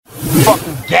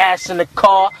gas in the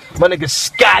car. My nigga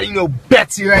Scotty, you know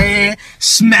Betsy right here.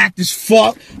 Smacked as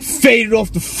fuck. Faded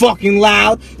off the fucking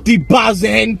loud. 3 bottles of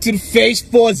Henny to the face.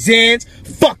 4 Zans.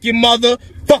 Fuck your mother.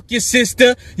 Fuck your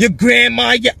sister. Your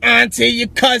grandma. Your auntie. Your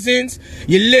cousins.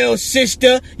 Your little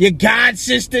sister. Your god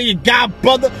sister. Your god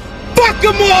brother. Fuck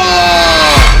them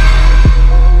all!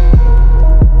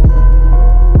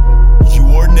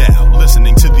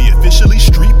 Listening to the Officially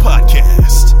Street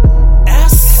Podcast.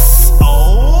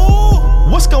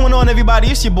 What's going on, everybody?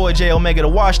 It's your boy J Omega, the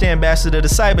washed ambassador, the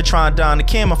Cybertron Don, the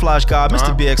camouflage god,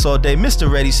 Mr. BX all day,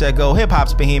 Mr. Ready Set Go, Hip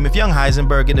Hop's behemoth, Young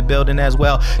Heisenberg in the building as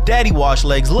well, Daddy Wash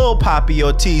Legs, Lil Poppy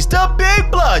Ortiz, the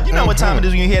Big Blood. You know what time it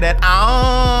is when you hear that?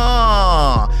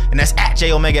 And that's at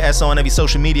J Omega SO on every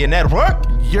social media network.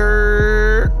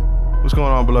 What's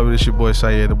going on, beloved? It's your boy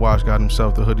Syed, the wash god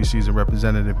himself, the hoodie season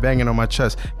representative, banging on my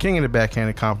chest, king of the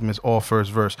backhanded compliments, all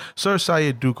first verse. Sir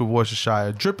Syed, Duke of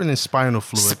Worcestershire, dripping in spinal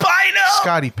fluid.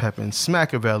 Scotty Peppin,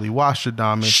 Smackavelli,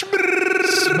 Washradamus,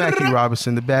 Smacky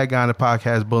Robinson, the bad guy in the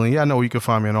podcast bullying. Y'all know where you can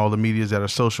find me on all the medias that are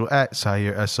social at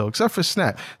Syed SO, except for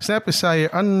Snap. Snap is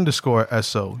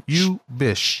Syed_SO. You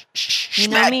bish. You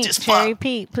know me, Cherry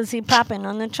Pete, pussy popping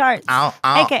on the charts.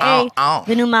 AKA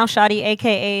the new mouth shawty,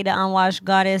 AKA the unwashed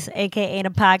goddess, AKA the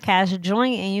podcast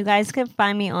joint. And you guys can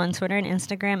find me on Twitter and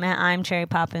Instagram at I'm Cherry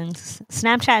Poppins.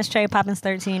 Snapchat is Cherry Poppins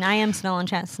 13. I am still on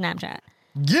Snapchat.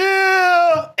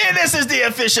 Yeah! And this is the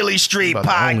Officially Street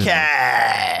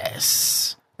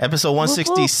Podcast. Episode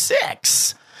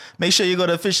 166. Make sure you go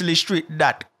to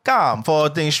officiallystreet.com for all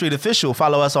things street official.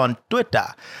 Follow us on Twitter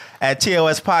at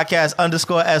TOS Podcast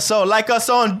 _SO. Like us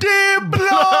on Deep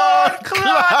Blood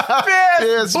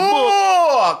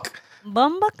Facebook.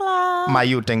 Bumbaclaw. My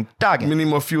you think talking. We need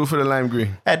more fuel for the lime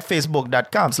green. At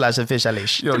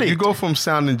facebook.com/officiallystreet. Yo, you go from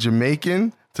sounding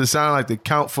Jamaican to sound like the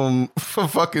Count from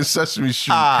fucking Sesame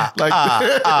Street.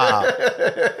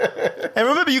 And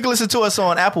remember, you can listen to us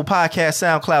on Apple Podcasts,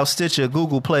 SoundCloud, Stitcher,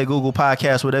 Google Play, Google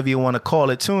Podcasts, whatever you want to call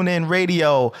it. Tune in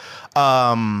radio.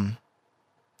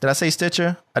 Did I say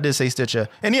Stitcher? I did say Stitcher.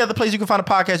 Any other place you can find a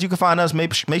podcast, you can find us.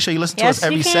 Make sure you listen to us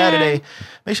every Saturday.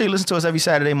 Make sure you listen to us every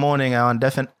Saturday morning on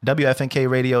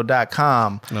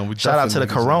WFNKradio.com. No, shout out to the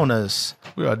Coronas.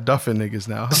 We are duffing niggas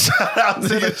now. Shout out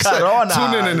to the Coronas.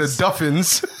 Tune in the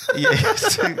Duffins.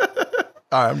 Yes.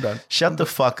 All right, I'm done. Shut the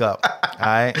fuck up. All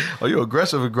right. Oh, you're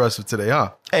aggressive today,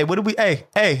 huh? Hey, what did we?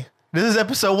 Hey. This is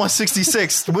episode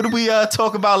 166. What did we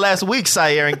talk about last week,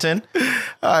 Cy Arrington?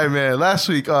 All right, man. Last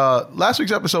week's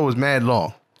episode was mad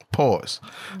long. Pause.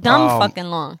 Dumb fucking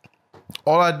long.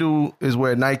 All I do is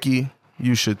wear Nike.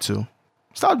 You should too.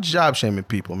 Stop job shaming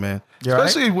people, man. You're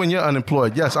Especially right? when you're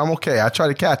unemployed. Yes, I'm okay. I try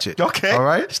to catch it. Okay. All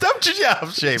right? Stop your job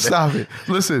shaming. Stop it.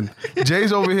 Listen,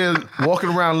 Jay's over here walking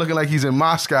around looking like he's in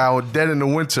Moscow, dead in the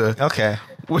winter. Okay.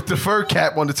 With the fur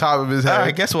cap on the top of his head. All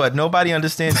right, guess what? Nobody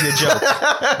understands your joke.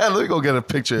 Let me go get a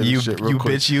picture of this shit real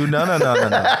quick. Bitch, you. No. No. All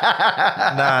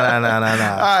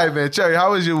right, man. Cherry,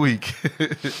 how was your week?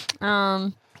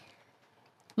 My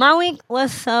week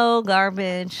was so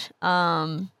garbage.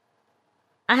 I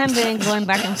have been going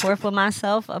back and forth with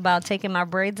myself about taking my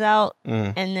braids out.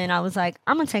 And then I was like,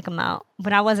 I'm going to take them out.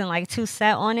 But I wasn't like too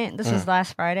set on it. This was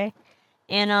last Friday.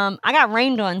 And I got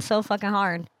rained on so fucking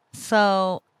hard.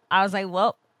 So I was like,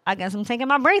 well, I guess I'm taking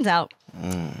my braids out.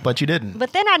 But you didn't.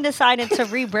 But then I decided to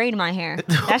re-braid my hair.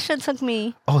 That shit took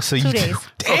me 2 days.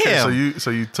 Damn. Okay, so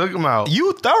you took them out.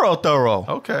 You thorough.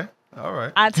 Okay. All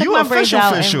right. I took You my braids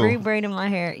out official. and re-braided my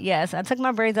hair. Yes, I took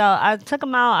my braids out. I took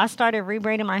them out. I started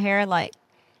re-braiding my hair like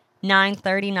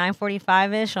 9:30,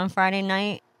 9:45-ish on Friday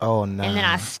night. Oh, no. And then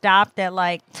I stopped at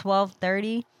like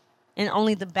 12:30 and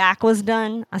only the back was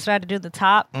done. I started to do the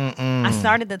top. I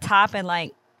started the top at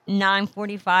like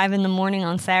 9:45 in the morning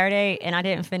on Saturday and I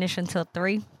didn't finish until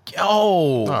 3.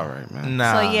 Oh. All right, man.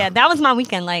 Nah. So yeah, that was my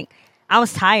weekend. Like I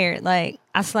was tired. Like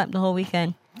I slept the whole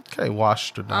weekend. Okay,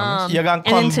 Washradamus. You're going to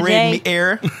and come then braid me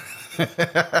air?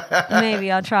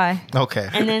 Maybe I'll try. Okay.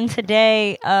 And then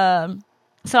today,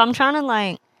 so I'm trying to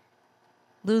like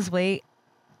lose weight,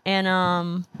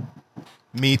 and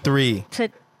Me 3.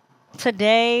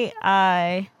 today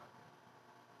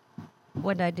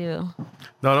what did I do?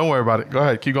 No, don't worry about it. Go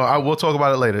ahead. Keep going. We'll talk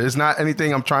about it later. It's not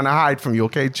anything I'm trying to hide from you,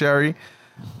 okay, Cherry?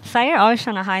 Sire always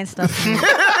trying to hide stuff from me.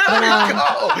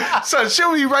 But, So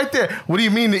she'll be right there. What do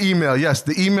you mean the email? Yes,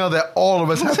 the email that all of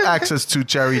us have access to,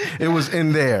 Cherry. It was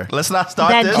in there. Let's not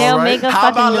start that this. jail right. maker How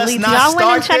about fucking let's deletes. not Y'all went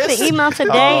and start checked this? the email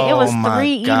today. It was Oh, my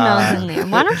 3 God. emails in there.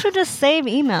 Why don't you just save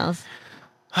emails?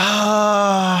 This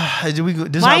Why how we you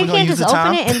gonna can't use just the open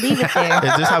time? it and leave it there?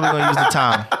 Is this how we're going to use the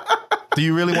time? Do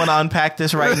you really want to unpack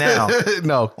this right now?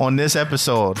 No. On this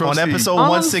episode. Proceed. On episode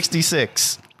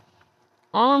 166.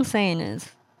 All I'm saying is,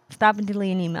 Stop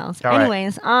deleting emails. All right.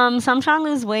 Anyways, so I'm trying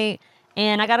to lose weight,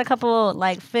 and I got a couple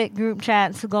like fit group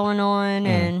chats going on,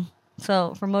 and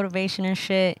so for motivation and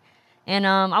shit. And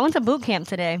I went to boot camp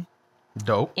today,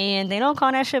 Dope. and they don't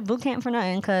call that shit boot camp for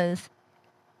nothing because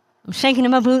I'm shaking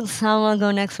in my boots. I want to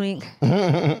go next week.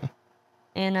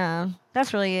 And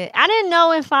that's really it. I didn't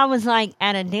know if I was like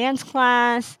at a dance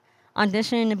class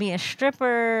auditioning to be a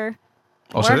stripper.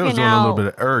 Oh, so they was doing a little bit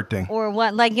of everything. Or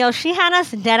what? Like, yo, she had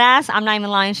us dead ass. I'm not even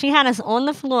lying. She had us on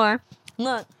the floor.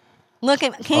 Look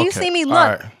at. Can you see me? Look, All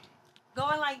right.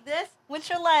 going like this with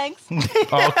your legs, Okay.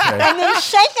 and then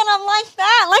shaking them like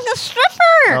that, like a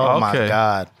stripper. Oh my Okay.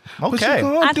 God. Okay.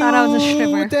 I thought I was a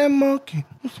stripper. With that monkey.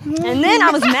 And then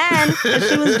I was mad because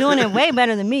she was doing it way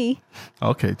better than me.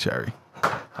 Okay, Cherry.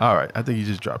 All right. I think you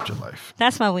just dropped your life.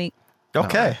 That's my week.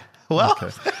 Okay. Well, Okay.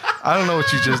 I don't know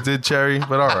what you just did, Cherry,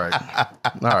 but all right. All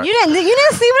right. You didn't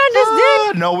see what I just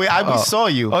did? no, we saw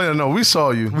you. Oh, yeah, no, we saw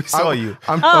you. We saw you.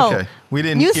 I'm Oh. okay. We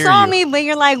didn't You hear saw you. me, but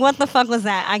you're like, what the fuck was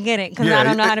that? I get it because Yeah. I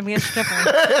don't know how to be a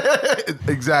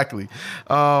stripper. Exactly.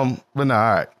 But no,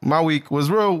 all right. My week was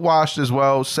real washed as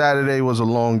well. Saturday was a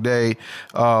long day.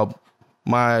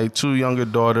 My two younger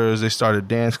daughters, they started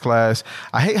dance class.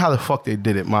 I hate how the fuck they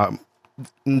did it. My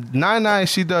 9,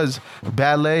 she does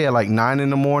ballet at like 9 in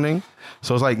the morning.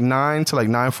 So it's like 9 to like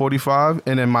 9:45.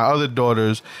 And then my other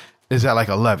daughters is at like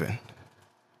 11.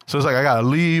 So it's like I gotta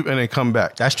leave and then come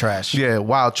back. That's trash. Yeah,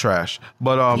 wild trash.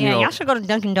 But Yeah, you know, y'all should go to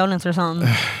Dunkin' Donuts or something.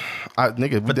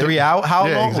 nigga, For 3 hours? How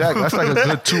yeah, long? exactly. That's like a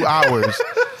good 2 hours.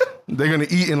 They're gonna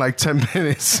eat in like 10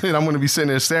 minutes, and I'm gonna be sitting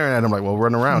there staring at them like, "Well,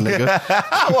 run around,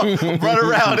 nigga." Run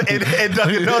around and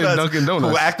Dunkin' Donuts. Dunkin'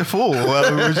 Donuts. Well, act a fool. What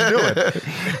you doing?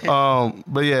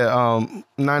 But yeah,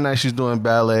 Nine she's doing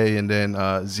ballet, and then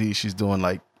Z she's doing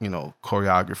like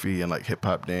choreography and like hip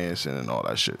hop dance and all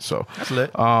that shit. So That's lit.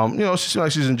 she seems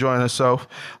like she's enjoying herself.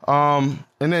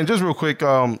 And then just real quick,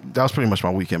 that was pretty much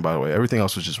my weekend, by the way. Everything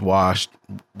else was just washed.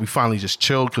 We finally just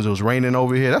chilled because it was raining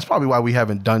over here. That's probably why we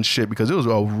haven't done shit, because it was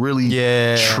a really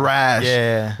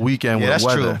trash weekend with that's the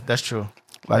weather. true. That's true.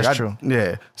 Like, That's true.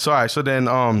 Yeah. So all right. So then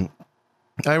I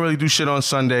didn't really do shit on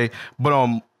Sunday, but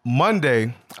on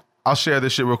Monday, I'll share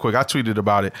this shit real quick. I tweeted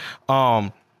about it.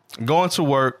 Going to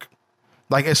work.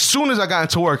 Like, as soon as I got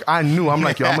into work, I knew. I'm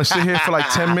like, yo, I'm going to sit here for like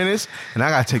 10 minutes, and I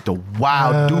got to take the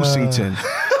wild Deucington.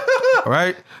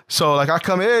 Right? So, like, I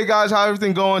come, hey, guys, how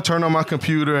everything going? Turn on my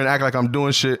computer and act like I'm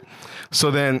doing shit.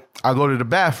 So then I go to the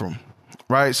bathroom,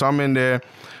 right? So I'm in there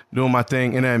doing my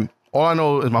thing, and then all I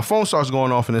know is my phone starts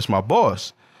going off, and it's my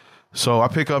boss. So I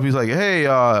pick up. He's like, hey,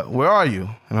 where are you?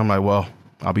 And I'm like, well,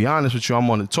 I'll be honest with you. I'm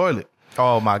on the toilet.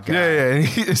 Oh, my God. Yeah.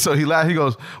 And so he laughed. He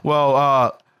goes,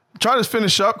 well, try to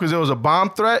finish up because there was a bomb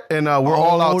threat and we're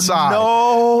all outside.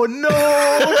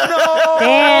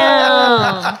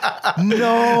 Damn.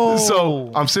 No.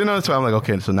 So I'm sitting on the toilet. I'm like,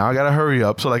 okay, so now I got to hurry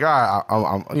up. So like, all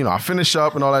right, I finish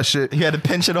up and all that shit. You had to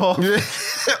pinch it off? Yeah.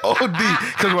 OD.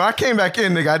 Because when I came back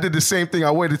in, nigga, I did the same thing.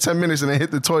 I waited 10 minutes and then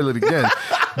hit the toilet again.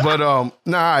 But, all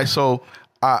right, so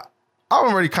I'm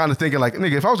already kind of thinking like,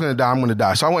 nigga, if I was going to die, I'm going to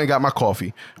die. So I went and got my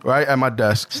coffee, right, at my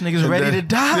desk. This nigga's ready to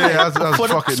die. Yeah, I was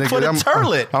fuck it, nigga. For the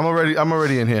turlet. I'm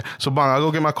already in here. So, bang, I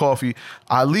go get my coffee.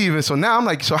 I leave. And so now I'm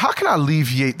like, so how can I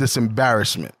alleviate this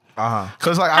embarrassment?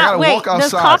 Because, like, I got to walk outside.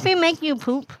 Does coffee make you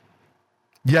poop?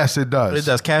 Yes, it does. It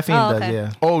does. Caffeine does,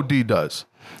 yeah. OD does.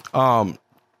 It's all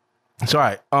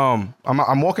right.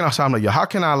 I'm walking outside. I'm like, yo, how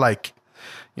can I, like,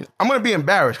 I'm going to be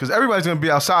embarrassed because everybody's going to be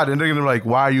outside and they're going to be like,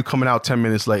 why are you coming out 10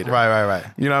 minutes later? Right.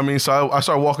 You know what I mean? So I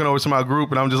started walking over to my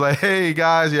group and I'm just like, hey,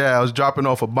 guys, yeah, I was dropping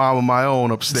off a bomb of my own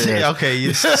upstairs. Okay,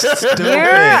 you stupid.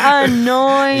 You're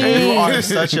annoying. You are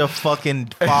such a fucking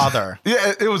father.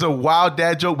 Yeah, it was a wild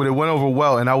dad joke, but it went over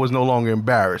well and I was no longer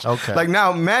embarrassed. Okay. Like,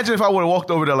 now, imagine if I would have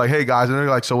walked over there like, hey, guys, and they're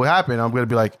like, so what happened? I'm going to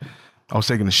be like, I was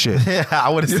taking a shit. Yeah, I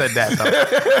would have said that,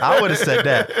 though. I would have said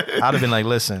that. I'd have been like,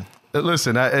 listen.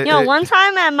 Listen, one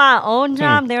time at my old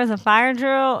job, there was a fire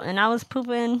drill, and I was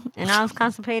pooping, and I was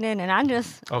constipated, and I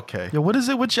just okay. Yo, what is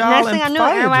it with y'all next and thing I knew,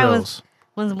 fire everybody drills?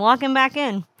 was walking back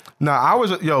in. Now, I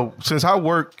was, since I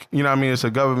work, you know what I mean, it's a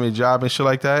government job and shit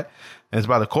like that, and it's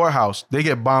by the courthouse, they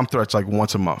get bomb threats like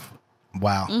once a month.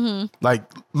 Wow. Mm-hmm. Like,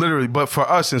 literally, but for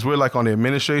us, since we're like on the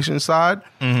administration side,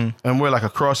 and we're like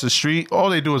across the street, all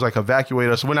they do is like evacuate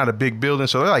us. We're not a big building,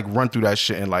 so they like run through that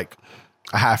shit in like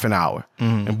a half an hour,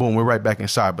 and boom, we're right back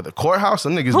inside. But the courthouse,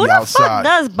 them niggas Who be the outside. fuck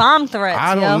does bomb threats?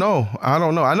 I don't know.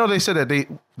 I know they said that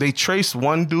they traced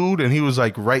one dude and he was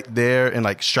like right there in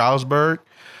like Stroudsburg,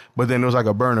 but then there was like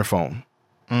a burner phone.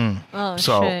 Oh,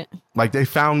 So shit. like they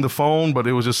found the phone, but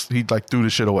it was just he like threw the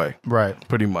shit away. Right.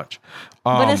 Pretty much.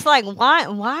 But it's like,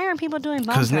 why are people doing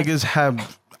bomb Because threats? niggas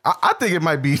have, I think it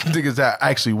might be niggas that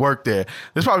actually work there.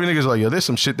 There's probably niggas like, yo, there's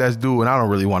some shit that's due and I don't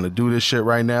really want to do this shit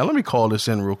right now. Let me call this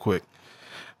in real quick.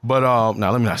 But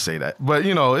now let me not say that. But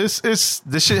you know, it's this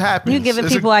shit happens. You giving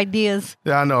people ideas.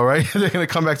 Yeah, I know, right? They're gonna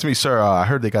come back to me, sir. I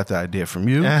heard they got the idea from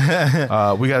you. We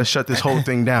got to shut this whole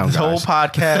thing down. This whole guys.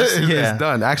 podcast, It's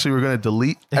done. Actually, we're gonna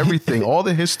delete everything, all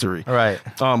the history. Right.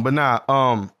 But now,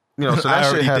 you know, so that I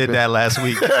shit already happened. did that last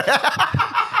week.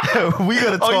 We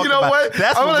gonna talk. Oh, you know about, what?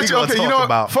 That's I'm what gonna we gonna talk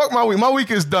about. Fuck my week. My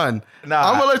week is done.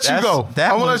 Nah, I'm gonna let you go. I'm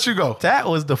gonna let you go. That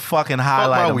was the fucking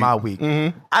highlight of my week.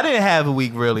 Mm-hmm. I didn't have a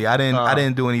week really. I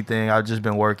didn't do anything. I've just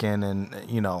been working and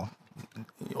you know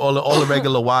all the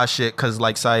regular wash shit because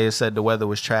like Syed said, the weather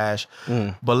was trash.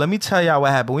 But let me tell y'all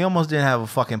what happened. We almost didn't have a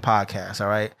fucking podcast. All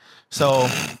right, so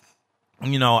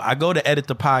you know I go to edit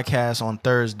the podcast on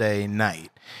Thursday night,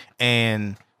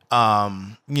 and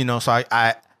you know so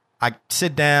I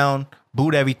sit down,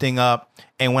 boot everything up,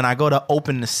 and when I go to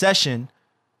open the session,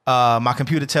 my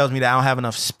computer tells me that I don't have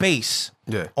enough space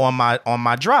on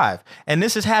my drive. And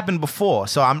this has happened before.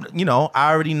 So I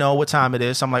already know what time it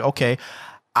is. So I'm like, okay.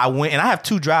 I went, and I have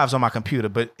 2 drives on my computer,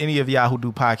 but any of y'all who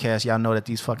do podcasts, y'all know that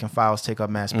these fucking files take up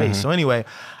mad space. So anyway,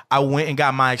 I went and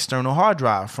got my external hard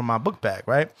drive from my book bag,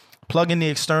 right? Plug in the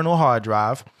external hard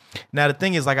drive. Now, the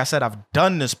thing is, like I said, I've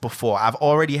done this before. I've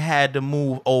already had to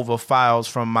move over files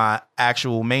from my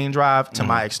actual main drive to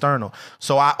my external.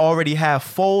 So I already have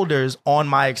folders on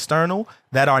my external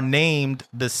that are named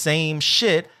the same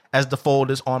shit as the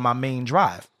folders on my main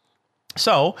drive.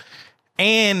 So,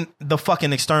 and the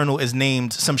fucking external is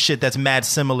named some shit that's mad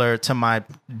similar to my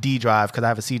D drive because I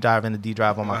have a C drive and a D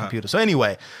drive on my computer. So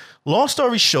anyway, long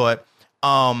story short,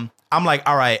 I'm like,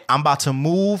 all right, I'm about to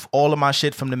move all of my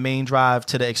shit from the main drive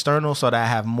to the external so that I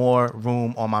have more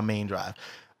room on my main drive.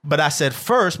 But I said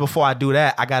first, before I do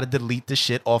that, I got to delete the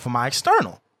shit off of my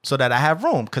external so that I have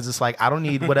room because it's like I don't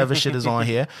need whatever shit is on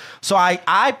here. So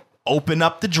I open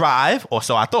up the drive, or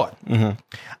so I thought.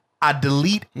 I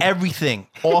delete everything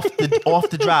off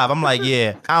the drive. I'm like,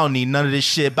 yeah, I don't need none of this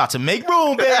shit. About to make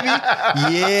room, baby.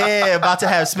 Yeah, about to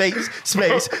have space. So I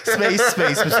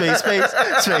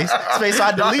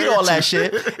delete all that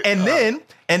shit, and then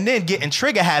getting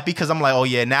trigger happy because I'm like, oh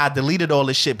yeah, now I deleted all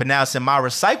this shit, but now it's in my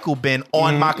recycle bin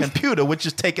on my computer, which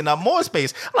is taking up more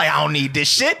space. I'm like, I don't need this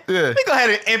shit. Let me go ahead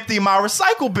and empty my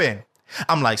recycle bin.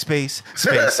 I'm like, space.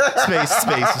 So I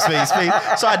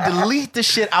delete the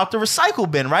shit out the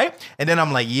recycle bin, right? And then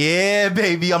I'm like, yeah,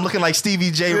 baby. I'm looking like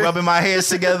Stevie J rubbing my hands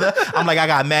together. I'm like, I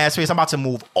got mad space. I'm about to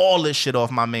move all this shit off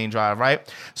my main drive, right?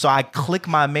 So I click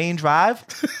my main drive,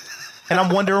 and I'm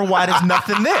wondering why there's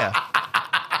nothing there.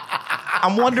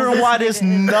 I'm wondering why there's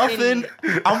nothing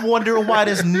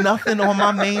on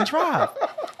my main drive.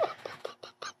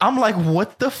 I'm like,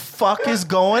 what the fuck is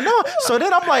going on? So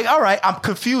then I'm like, all right, I'm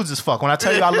confused as fuck. When I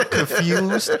tell you I look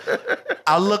confused,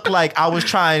 I look like I was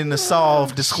trying to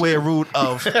solve the square root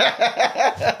of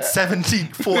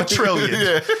 74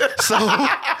 trillion. So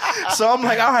I'm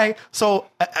like, all right. So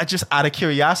I just out of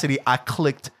curiosity, I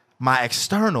clicked my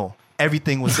external.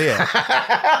 Everything was there.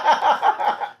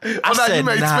 I said, you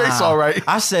made nah. space all right.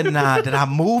 I said, nah, did I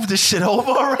move this shit over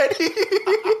already?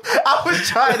 I was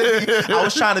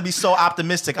trying to be so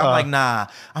optimistic. I'm like, nah.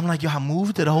 I'm like, yo, I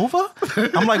moved it over?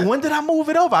 I'm like, when did I move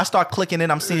it over? I start clicking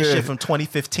in. I'm seeing shit from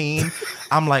 2015.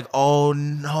 I'm like, oh,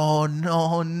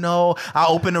 no. I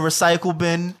open the recycle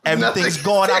bin. Everything's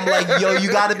gone. I'm like, yo,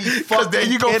 you got to be fucking then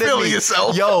you go kidding feel me.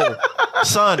 yourself. Yo,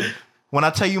 son, when I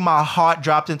tell you my heart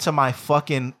dropped into my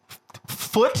fucking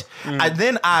foot, I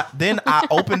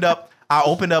opened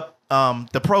up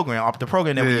the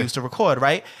program that we used to record,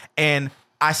 right? And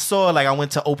I saw, like, I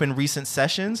went to open recent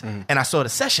sessions and I saw the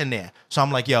session there. So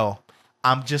I'm like, yo,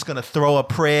 I'm just gonna throw a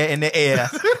prayer in the air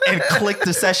and click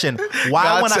the session.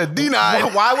 Why would I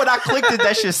click it?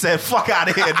 That shit said, fuck out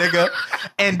of here, nigga,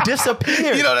 and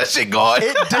disappeared. You know that shit gone.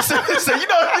 It disappeared. So you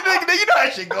know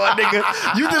that shit gone,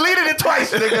 nigga. You deleted it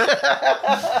twice,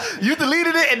 nigga. You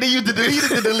deleted it and then you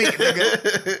deleted the delete,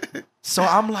 nigga. So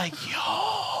I'm like,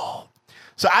 yo.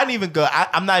 So I didn't even go.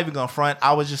 I'm not even gonna front.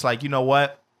 I was just like, you know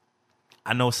what?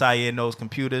 I know Syed knows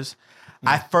computers.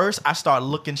 At first, I start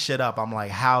looking shit up. I'm like,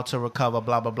 how to recover,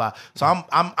 blah blah blah. So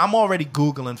I'm already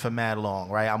Googling for mad long,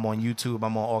 right? I'm on YouTube.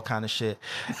 I'm on all kind of shit,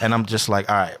 and I'm just like,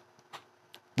 all right,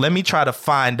 let me try to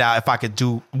find out if I could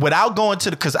do without going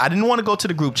to because I didn't want to go to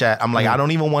the group chat. I'm like, I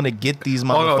don't even want to get these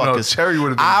motherfuckers. Oh, no, Cherry would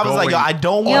have been I was like, yo, I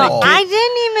don't Yo, want to get. I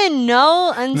didn't even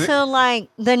know until like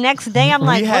the next day. I'm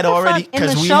like, we had what the already fuck? In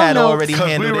the we show had notes, already Because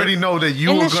we handled already it. know that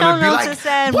you in were the show going to be notes like, it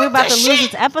said what we're about the to lose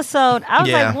shit? this episode. I was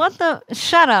Yeah. like, what the?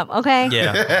 Shut up, okay?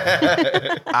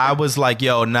 Yeah. I was like,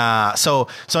 yo, nah. So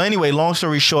anyway, long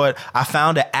story short, I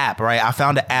found an app, right? I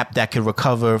found an app that could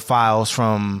recover files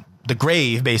from the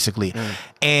grave, basically.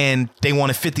 And they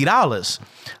wanted $50.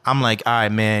 I'm like, all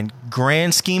right, man,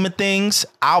 grand scheme of things,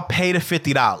 I'll pay the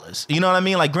 $50. You know what I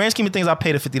mean? Like, grand scheme of things, I'll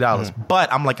pay the $50.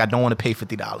 But I'm like, I don't want to pay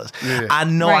 $50. Yeah. I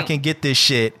know I Right. can get this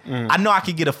shit. I know I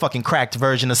can get a fucking cracked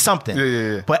version of something.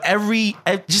 Yeah. But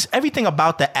just everything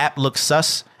about the app looks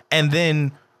sus. And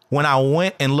then when I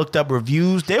went and looked up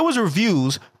reviews, there was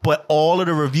reviews, but all of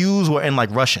the reviews were in like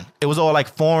Russian. It was all like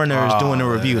foreigners doing the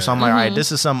review. So I'm like, all right,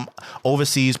 this is some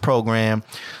overseas program.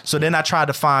 So then I tried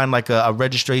to find like a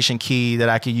registration key that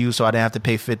I could use so I didn't have to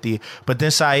pay $50. But then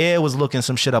Syed was looking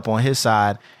some shit up on his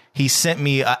side. He sent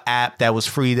me an app that was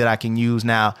free that I can use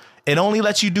now. It only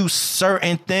lets you do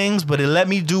certain things, but it let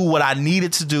me do what I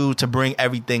needed to do to bring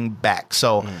everything back.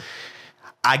 So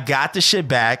I got the shit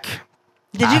back.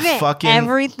 Did you get fucking-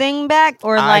 everything back,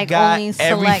 or I like got only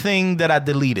select? everything that I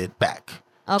deleted back.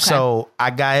 Okay. So I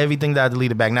got everything that I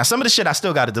deleted back. Now some of the shit I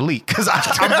still got to delete because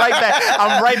I'm right back.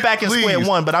 I'm right back in square Please,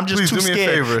 one. But I'm just please too do me a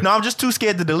scared. favor. No, I'm just too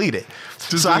scared to delete it.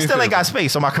 Just So do I me a still ain't favor. got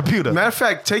space on my computer. Matter of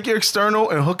fact, take your external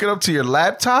and hook it up to your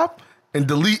laptop and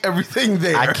delete everything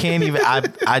there. I can't even.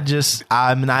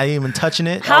 I'm not even touching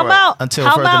it. How about until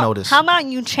how further about, notice. How about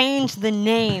you change the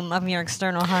name of your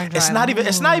external hard drive?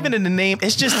 It's not even in the name.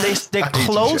 It's just they're I hate you,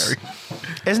 close. Jerry.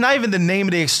 It's not even the name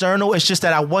of the external. It's just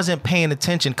that I wasn't paying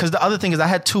attention because the other thing is I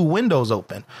had two windows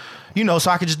open,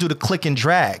 so I could just do the click and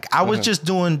drag. I was just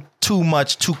doing too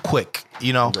much too quick,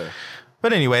 Okay.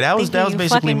 But anyway, that was basically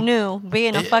fucking new,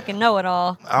 being a fucking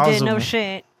know-it-all. I was Did no a-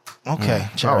 shit. okay.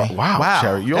 Jerry. Oh, wow,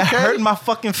 Jerry, you That okay? hurt my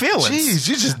fucking feelings. Jeez,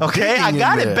 you just okay. I digging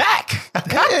got in it there. back. I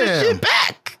got the Damn. shit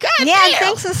back. God Yeah, damn.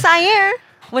 thanks to Sire,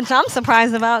 which I'm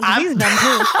surprised about because he's done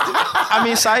too. I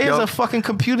mean, Sayed's Yo. a fucking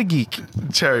computer geek.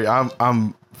 Cherry,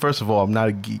 I'm first of all, I'm not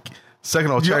a geek. Second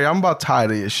of all, Cherry, I'm about tired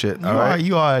of your shit. All right,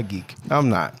 You are a geek. I'm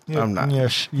not. I'm not.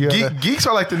 Yes, you're Geeks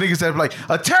are like the niggas that be like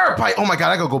a terabyte. Oh my god,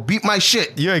 I gotta go beat my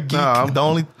shit. You're a geek. No, I'm- The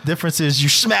only difference is you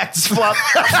smacked as fuck,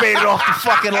 faded off the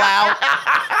fucking loud.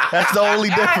 That's the only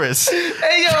difference.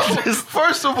 Hey yo,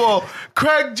 first of all,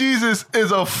 Craig Jesus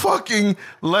is a fucking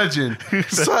legend.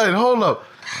 Son, hold up.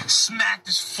 Smacked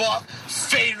as fuck,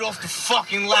 faded off the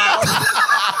fucking loud.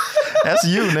 That's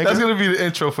you, nigga. That's gonna be the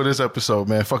intro for this episode,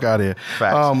 man. Fuck out of here.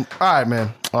 Facts. All right,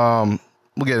 man.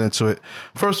 We'll get into it.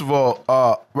 First of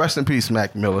all, rest in peace,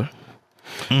 Mac Miller.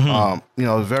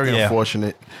 Very Yeah.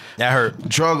 unfortunate. That hurt.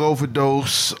 Drug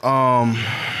overdose.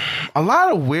 A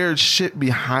lot of weird shit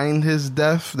behind his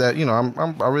death that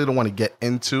I really don't want to get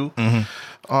into.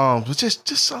 But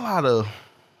just a lot of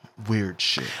weird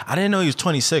shit. I didn't know he was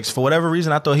 26. For whatever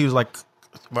reason, I thought he was like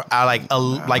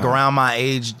around my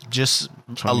age, just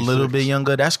a little 26. bit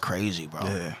younger. That's crazy, bro.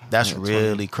 Yeah. That's Yeah,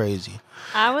 really crazy.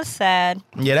 I was sad.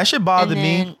 Yeah, that shit bothered and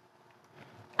me. then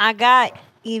I got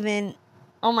even.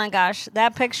 Oh my gosh,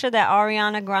 that picture that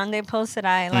Ariana Grande posted,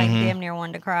 I like damn near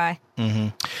wanted to cry.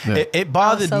 It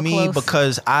bothered so me close.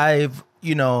 because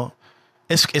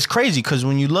it's crazy because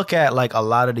when you look at like a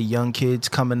lot of the young kids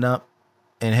coming up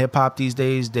in hip hop these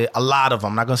days, a lot of them,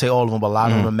 I'm not gonna say all of them, but a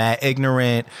lot of them are mad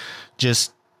ignorant,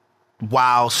 just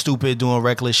wild, stupid, doing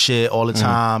reckless shit all the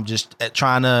time, just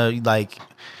trying to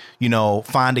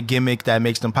find a gimmick that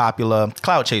makes them popular.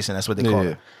 Clout chasing, that's what they call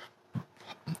it.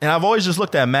 And I've always just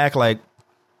looked at Mac like,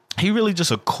 he really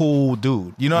just a cool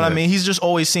dude. You know what I mean? He's just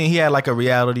always seen, he had like a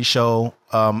reality show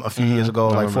a few years ago,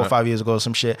 like 4 or 5 years ago or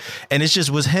some shit. And it's just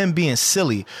was him being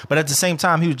silly. But at the same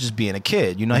time, he was just being a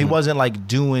kid. He wasn't like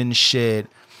doing shit.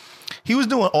 He was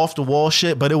doing off the wall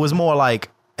shit, but it was more like,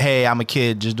 hey, I'm a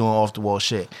kid just doing off the wall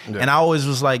shit. Yeah. And I always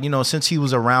was like, since he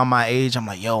was around my age, I'm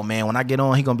like, yo, man, when I get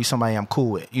on, he gonna be somebody I'm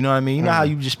cool with. You know what I mean? You know how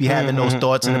you just be having those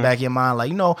thoughts in the back of your mind,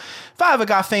 like, if I ever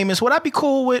got famous, would I be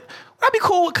cool with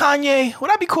Kanye? Would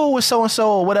I be cool with so and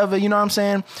so or whatever? You know what I'm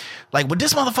saying? Like, would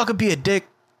this motherfucker be a dick?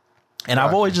 And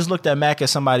I've always just looked at Mac as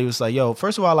somebody who's like, yo,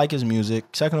 first of all, I like his music.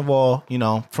 Second of all,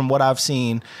 from what I've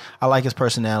seen, I like his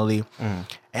personality.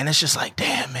 And it's just like,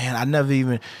 damn, man,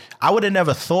 I would have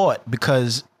never thought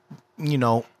because,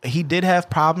 he did have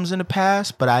problems in the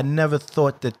past, but I never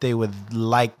thought that they would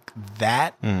like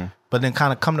that. But then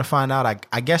kind of come to find out,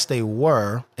 I guess they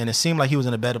were, and it seemed like he was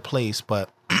in a better place, but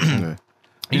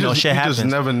shit happens. You just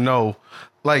never know.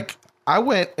 Like, I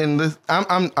went in this.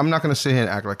 I'm not gonna sit here and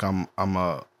act like I'm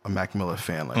a a Mac Miller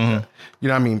fan like that. You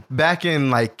know what I mean? Back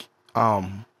in like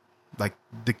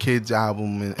the Kids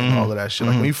album and all of that shit.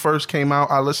 Like when he first came out,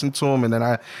 I listened to him and then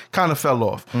I kind of fell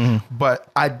off.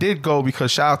 But I did go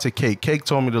because shout out to Cake. Cake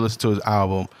told me to listen to his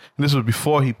album. And this was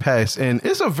before he passed. And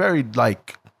it's a very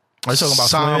like Are you talking about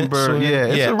somber? Swing? Yeah,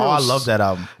 it's a real, I love that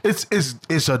album.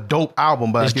 It's a dope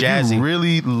album, but It's like, jazzy. if you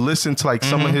really listen to like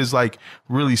some of his like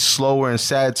really slower and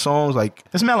sad songs, like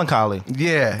It's melancholy.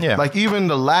 yeah, like even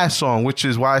the last song, which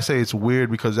is why I say it's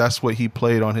weird because that's what he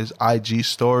played on his IG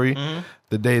story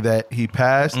the day that he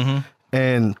passed,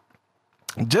 and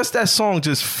just that song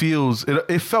just feels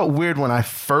it felt weird when I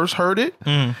first heard it,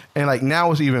 and like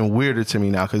now it's even weirder to me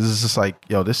now because it's just like,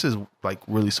 yo, this is like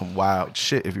really some wild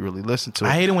shit if you really listen to it.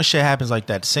 I hate it when shit happens like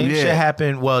that. The same shit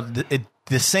happened. Well,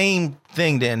 the same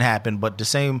thing didn't happen, but the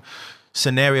same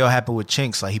scenario happened with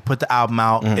Chinks. Like he put the album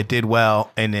out, it did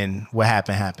well, and then what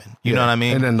happened. You know what I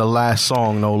mean? And then the last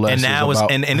song, no less, and now is it's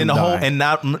about and then him the whole dying. and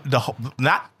not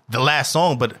the last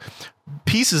song, but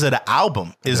pieces of the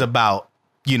album is about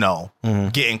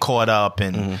getting caught up,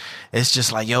 and it's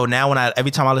just like, yo, now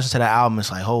every time I listen to that album,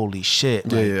 it's like, holy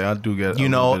shit. Like, yeah, I do get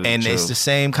and it's the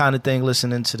same kind of thing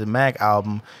listening to the Mac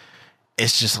album.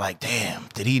 It's just like, damn,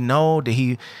 did he know? Did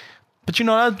he? But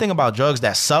the other thing about drugs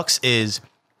that sucks is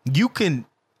it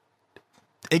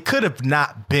could have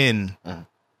not been.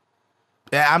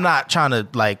 I'm not trying to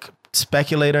like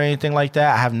speculate or anything like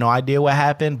that. I have no idea what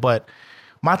happened, but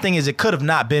my thing is, it could have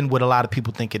not been what a lot of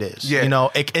people think it is. Yeah.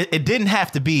 It didn't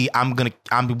have to be, I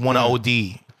want to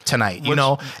OD tonight.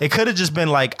 It could have just been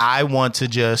like, I want to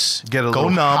just get a go little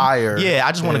numb. higher. Yeah,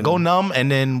 I just want to go numb,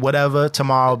 and then whatever,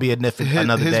 tomorrow will be another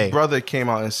day. His brother came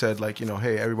out and said, like,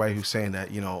 hey, everybody who's saying that,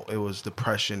 it was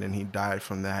depression and he died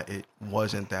from that. It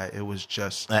wasn't that. It was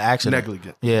just an accident.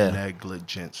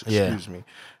 Negligence. Excuse me.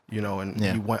 And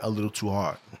he went a little too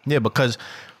hard. Yeah, because.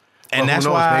 And well, that's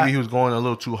who knows? why Maybe he was going a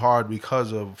little too hard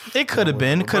because of. It could have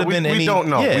been. It could have been any. We don't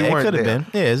know. Yeah, we weren't it could have there. been.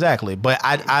 Yeah, exactly. But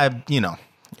hey.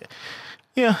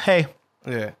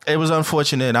 Yeah. It was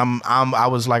unfortunate. I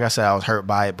was, like I said, I was hurt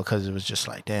by it because it was just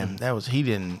like, damn,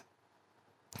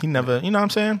 he never, you know what I'm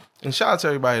saying? And shout out to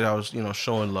everybody that was,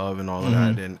 showing love and all of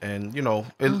that. And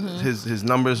his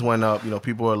numbers went up.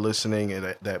 People are listening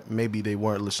and that maybe they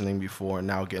weren't listening before and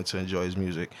now getting to enjoy his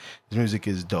music. His music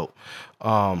is dope.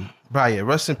 But yeah,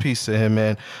 rest in peace to him,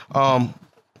 man.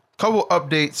 Couple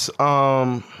updates.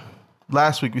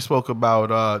 Last week we spoke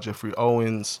about Jeffrey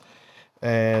Owens,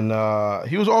 and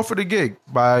he was offered a gig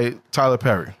by Tyler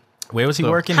Perry. Where was he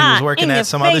working? He was working at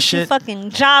some other shit. Fucking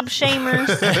job shamers.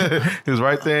 He was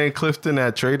right there in Clifton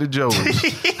at Trader Joe's.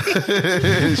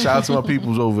 Shout out to my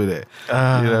peoples over there. You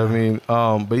know what I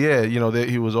mean? But yeah,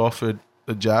 he was offered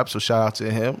a job, so shout out to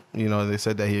him. They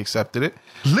said that he accepted it.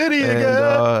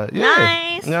 Lydia,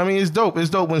 nice. I mean, it's dope. It's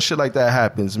dope when shit like that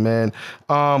happens, man.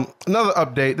 Another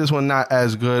update. This one not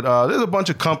as good. There's a bunch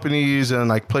of companies and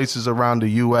like places around the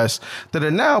U.S. that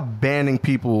are now banning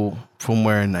people from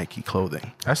wearing Nike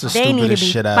clothing. That's the They need to stupidest be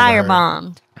shit I've ever heard.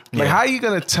 firebombed. Like, how are you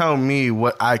gonna tell me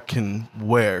what I can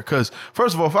wear? Because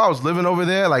first of all, if I was living over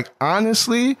there, like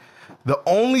honestly, the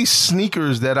only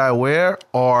sneakers that I wear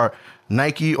are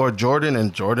Nike or Jordan,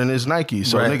 and Jordan is Nike.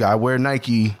 So Right. nigga, I wear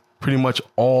Nike pretty much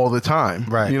all the time.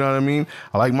 Right. You know what I mean?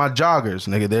 I like my joggers,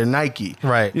 nigga. They're Nike.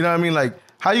 Right. You know what I mean? Like,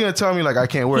 how you gonna tell me like I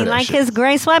can't wear He that like shit? his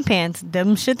gray sweatpants.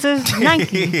 Them shits is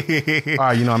Nike. All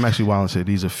right, I'm actually wild and say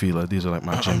these are Fila. These are like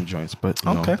my gym joints. But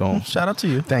you Okay. know, don't. Shout out to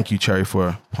you. Thank you, Cherry,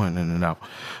 for pointing it out.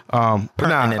 But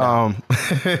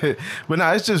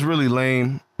it's just really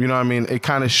lame. You know what I mean? It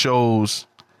kind of shows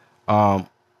the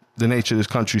nature this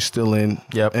country's still in.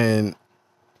 Yep.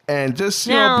 And just,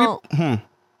 Now, people,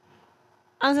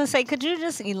 I was gonna say, could you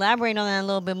just elaborate on that a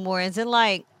little bit more? Is it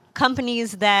like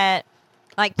companies that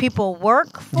like people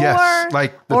work for? Yes,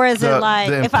 like or is it like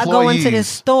the if I go into employees. this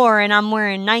store and I'm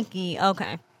wearing Nike?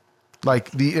 Okay.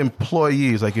 like the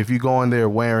employees, like if you go in there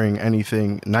wearing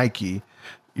anything Nike,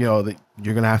 you're going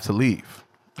to have to leave.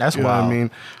 That's You know wild.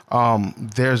 what I mean?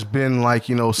 There's been like,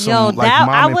 some Yo, like that- I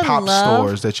mom and would pop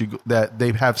love- stores that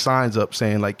they have signs up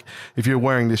saying like, if you're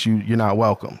wearing this, you're not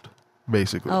welcomed,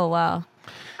 basically. Oh wow.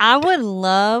 I would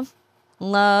love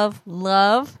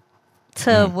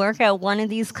to work at one of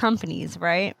these companies,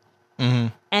 right? Mm-hmm.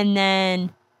 And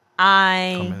then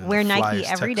I in wear the Nike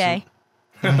flyest every tech day.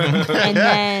 And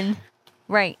then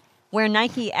wear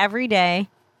Nike every day,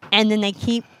 and then they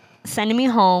keep sending me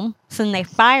home. So then they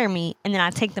fire me, and then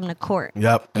I take them to court.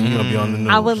 Yep, and you're gonna be on the news.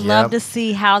 I would love to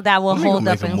see how that will Let me go hold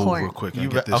make up a in move court. real quick and You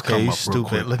get this okay, come you up real stupid.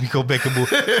 quick. Let me go make a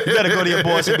move. You better go to your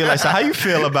boss and be like, so how you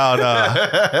feel about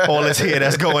all this here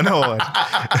that's going on?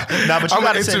 Nah, but you I'm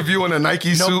gotta interviewing a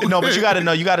Nike suit. No, but you gotta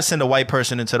know, you gotta send a white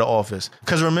person into the office.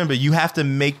 Because remember, you have to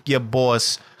make your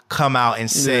boss come out and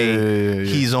say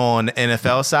he's on the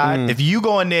NFL side. If you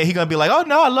go in there, he gonna be like, oh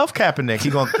no, I love Kaepernick. He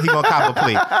gonna cop a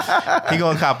plea. He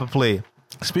gonna cop a plea.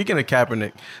 Speaking of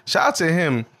Kaepernick, shout out to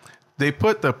him. They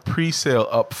put the pre-sale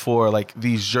up for like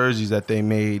these jerseys that they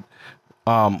made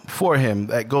for him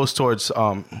that goes towards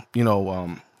I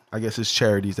guess it's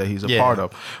charities that he's a part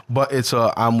of. But it's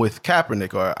I'm with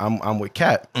Kaepernick or I'm with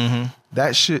Cap.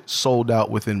 That shit sold out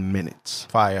within minutes.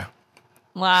 Fire.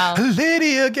 Wow.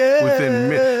 Lydia again. Within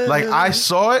minutes. Like I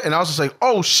saw it and I was just like,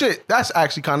 oh shit, that's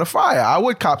actually kind of fire. I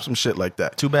would cop some shit like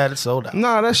that. Too bad it sold out.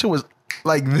 Nah, that shit was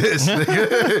like this.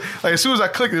 Nigga. Like as soon as I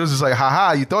clicked it, was just like,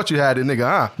 haha, you thought you had it,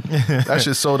 nigga, huh? That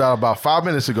shit sold out about 5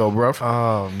 minutes ago, bro.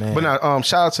 Oh man. But now,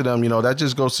 shout out to them. That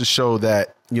just goes to show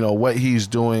that what he's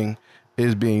doing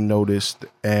is being noticed,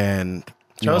 and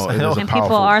Shows the hell. And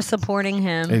people are supporting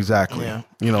him. Exactly. Yeah.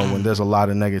 When there's a lot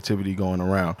of negativity going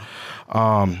around.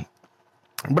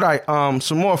 But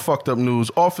some more fucked up news.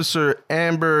 Officer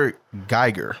Amber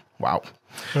Geiger. Wow.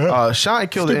 Shot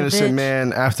and killed an innocent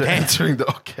man after entering the.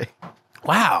 Okay.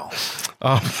 Wow.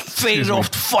 Faded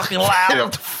off the fucking Fade loud.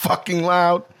 off the fucking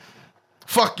loud.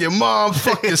 Fuck your mom.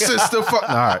 Fuck your sister. Fuck.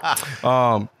 All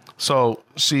right. So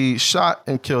she shot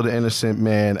and killed an innocent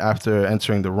man after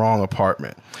entering the wrong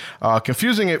apartment,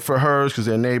 confusing it for hers because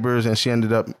they're neighbors, and she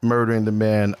ended up murdering the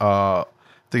man. I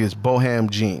think it's Boham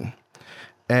Jean,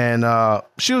 and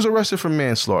she was arrested for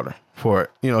manslaughter for it.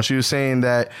 She was saying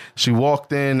that she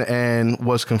walked in and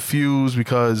was confused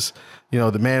because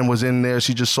the man was in there.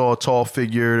 She just saw a tall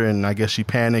figure, and I guess she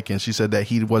panicked, and she said that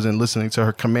he wasn't listening to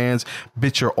her commands.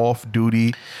 Bitch, you're off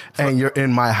duty, and you're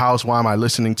in my house. Why am I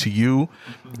listening to you?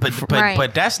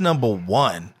 But that's number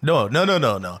one. No.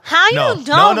 How you don't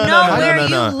know where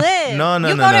you live? No.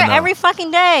 You go there every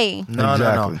fucking day.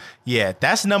 No. Yeah,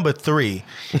 that's number 3.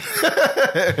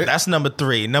 That's number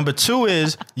 3. Number 2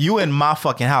 is you in my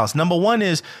fucking house. Number 1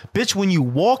 is, bitch, when you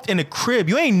walked in the crib,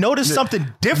 you ain't noticed something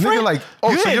different? Nigga, like,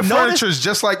 oh, so your furniture is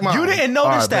just like mine. You didn't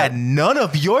notice that none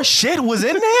of your shit was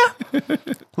in there?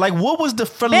 Like, what was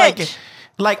the...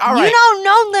 Like, all right. You don't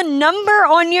know the number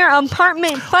on your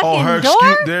apartment fucking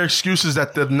door? Their excuse is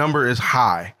that the number is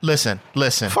high. Listen.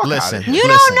 Fuck outta here. You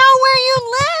don't know where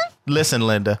you live? Listen,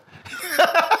 Linda.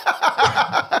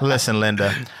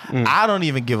 I don't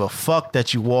even give a fuck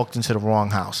that you walked into the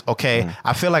wrong house. Okay,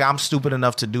 I feel like I'm stupid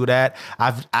enough to do that.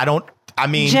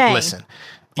 Jay, listen.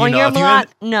 On your block,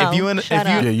 no. Shut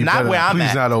up. Not where I'm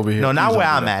at. Not over here. No, not Please where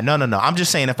don't I'm do that. at. No. I'm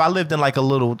just saying, if I lived in like a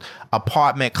little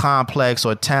apartment complex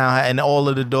or town and all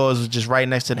of the doors was just right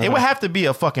next to it, it would have to be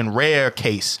a fucking rare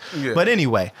case. Yeah. But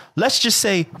anyway, let's just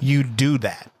say you do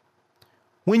that.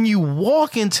 When you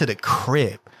walk into the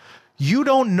crib, you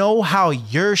don't know how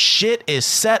your shit is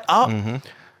set up.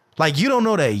 Like, you don't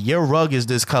know that your rug is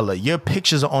this color, your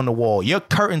pictures are on the wall, your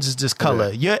curtains is this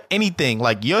color, your anything,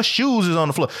 like your shoes is on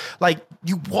the floor. Like,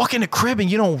 you walk in the crib and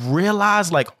you don't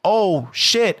realize, like, oh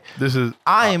shit,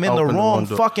 I am in the wrong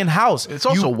fucking house. It's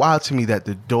also wild to me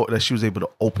that she was able to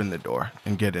open the door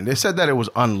and get in. They said that it was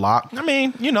unlocked. I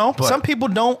mean, some people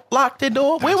don't lock their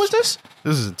door. Where was this?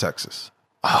 This is in Texas.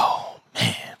 Oh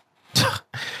man.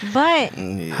 But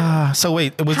so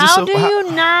wait, how do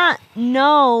you not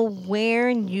know where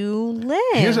you live?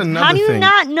 Here's another How do you thing.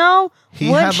 not know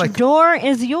which had, door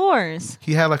is yours?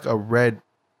 He had like a red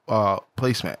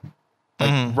placemat,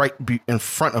 like right in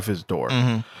front of his door.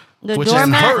 The Which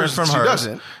doormat? hers from she hers.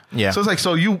 doesn't. Yeah. So it's like,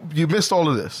 so you missed all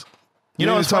of this. You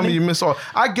know, what's tell funny? me you missed all.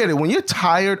 I get it. When you're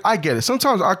tired, I get it.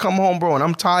 Sometimes I come home, bro, and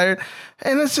I'm tired,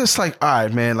 and it's just like, all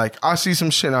right, man. Like, I see some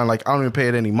shit, and I'm like, I don't even pay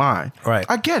it any mind. Right.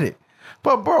 I get it.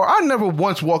 But bro, I never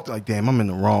once walked like, damn, I'm in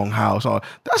the wrong house.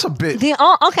 That's a bit.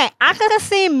 Okay, I could have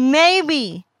seen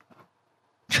maybe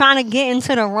trying to get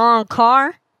into the wrong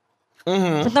car,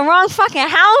 but the wrong fucking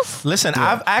house. Listen,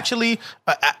 I'm actually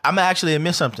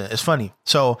admit something. It's funny.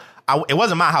 So it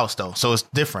wasn't my house though, so it's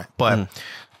different. But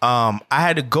I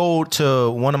had to go to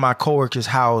one of my coworkers'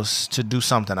 house to do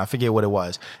something. I forget what it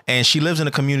was, and she lives in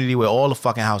a community where all the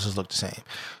fucking houses look the same.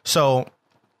 So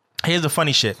here's the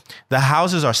funny shit. The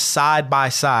houses are side by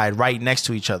side right next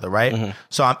to each other, right?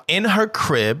 So I'm in her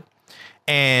crib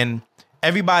and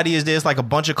everybody is there. It's like a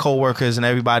bunch of coworkers and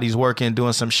everybody's working,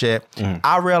 doing some shit.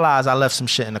 I realize I left some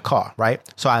shit in the car, right?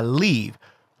 So I leave,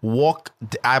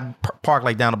 I park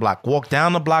like down the block, walk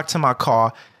down the block to my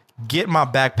car, get my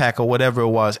backpack or whatever it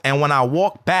was. And when I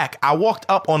walked back, I walked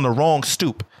up on the wrong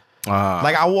stoop.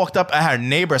 Like I walked up at her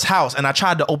neighbor's house and I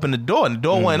tried to open the door and the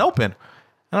door wouldn't open.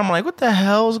 And I'm like, what the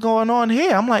hell's going on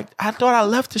here? I'm like, I thought I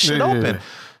left the shit open.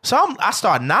 So I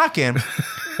start knocking.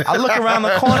 I look around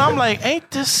the corner. I'm like, ain't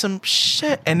this some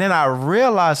shit? And then I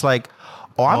realized like,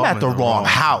 I'm at the wrong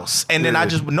house. And then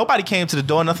nobody came to the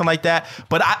door, nothing like that.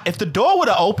 But if the door would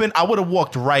have opened, I would have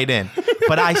walked right in.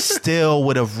 But I still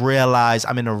would have realized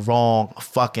I'm in the wrong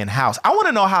fucking house. I want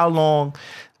to know how long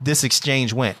this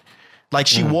exchange went. Like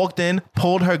she walked in,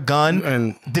 pulled her gun.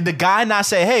 And did the guy not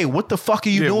say, hey, what the fuck are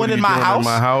you doing in my house? In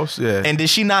my house, yeah. And did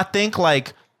she not think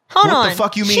like, Hold on. the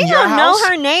fuck you mean she your don't house? know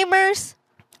her neighbors?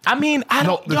 I mean, I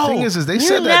don't know. The thing is they You've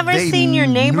said that never seen your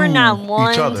neighbor not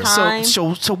one time.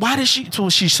 So why did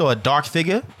she saw a dark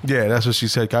figure? Yeah, that's what she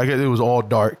said. I guess it was all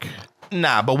dark.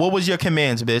 Nah, but what was your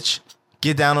commands, bitch?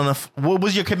 Get down on the. What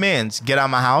was your commands? Get out of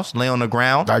my house. Lay on the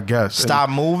ground. I guess. Stop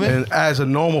moving. And as a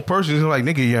normal person, he's like,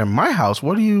 nigga, you're in my house.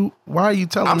 Why are you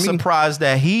telling me? I'm surprised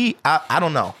that I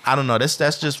don't know.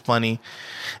 That's just funny.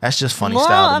 That's just funny Moral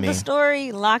style to of me. the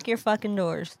story: lock your fucking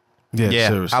doors. Yeah,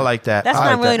 seriously. I like that. That's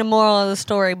not really the moral of the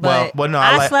story, but well, no,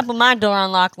 I slept with my door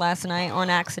unlocked last night on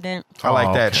accident. I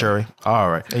like that, Shuri. All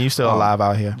right. And you still alive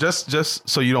out here. Just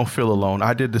so you don't feel alone.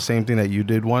 I did the same thing that you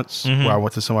did once where I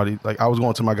went to somebody, like I was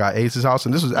going to my guy Ace's house,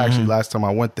 and this was actually last time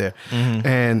I went there.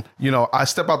 And, I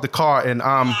step out the car and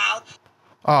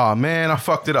oh man, I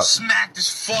fucked it up. Smacked as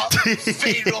fuck.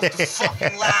 Faded off the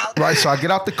fucking loud. Right, so I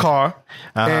get out the car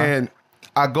and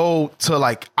I go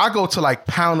to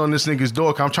pound on this nigga's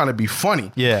door because I'm trying to be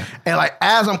funny. Yeah. And like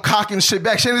as I'm cocking shit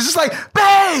back, Shannon's just like,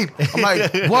 babe. I'm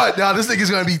like, what? Now this nigga's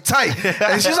gonna be tight.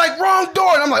 And she's like, wrong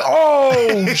door. And I'm like,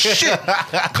 oh shit.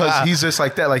 Because he's just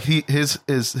like that. Like his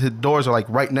doors are like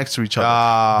right next to each other.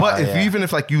 But even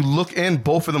if like you look in,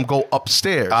 both of them go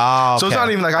upstairs. So it's not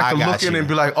even like I can look in and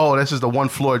be like, oh, this is the one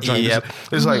floor joint. Yep.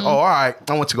 It's like, oh, all right,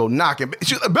 I want to go knock it.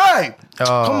 She's like, babe,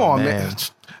 come on, man.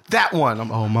 That one.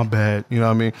 Oh, my bad. You know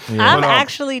what I mean? Yeah. I've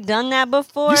actually done that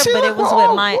before, but it was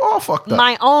with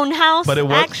my own house. But it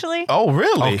was actually. Oh,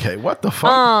 really? Okay. What the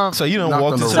fuck? So you don't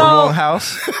walk into the wrong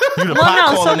house? You the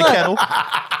pot calling the kettle?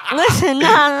 Listen,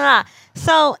 nah.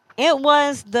 So it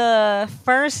was the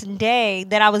first day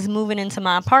that I was moving into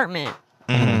my apartment,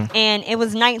 and it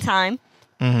was nighttime,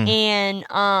 and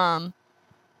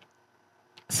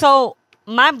so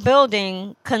my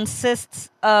building consists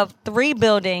of 3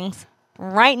 buildings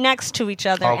right next to each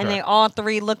other, and they all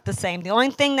 3 look the same. The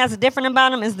only thing that's different about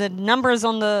them is the numbers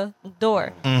on the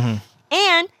door.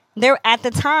 And there, at the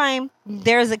time,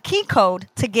 there's a key code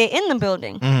to get in the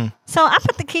building. So I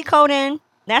put the key code in.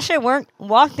 That shit worked.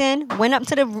 Walked in, went up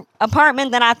to the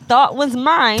apartment that I thought was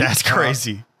mine. That's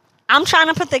crazy. I'm trying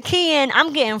to put the key in.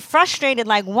 I'm getting frustrated.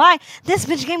 Like, why? This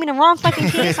bitch gave me the wrong fucking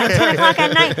key. It's like 10 o'clock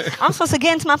at night. I'm supposed to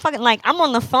get into my fucking, like, I'm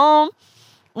on the phone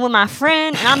with my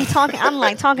friend, and I'm talking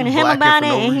to him about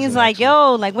it, and he's like,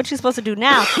 yo, like, what you supposed to do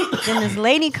now? Then this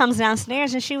lady comes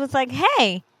downstairs, and she was like,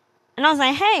 hey. And I was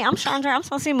like, hey, I'm Chandra. I'm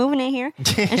supposed to be moving in here.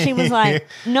 And she was like,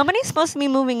 nobody's supposed to be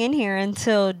moving in here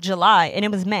until July, and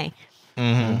it was May.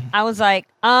 I was like,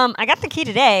 I got the key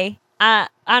today. I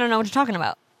don't know what you're talking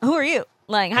about. Who are you?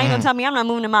 Like, how you gonna tell me I'm not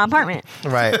moving to my apartment?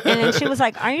 Right. And then she was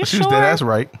like, are you sure? That's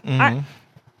right. And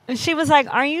she was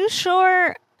like, are you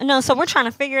sure? No, so we're trying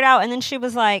to figure it out. And then she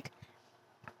was like,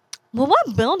 well,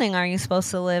 what building are you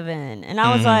supposed to live in? And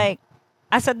I was like,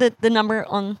 I said the number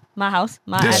on my house,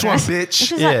 my this address. one,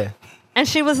 bitch. And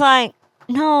she was like,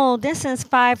 no, this is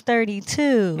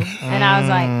 532. And I was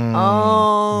like,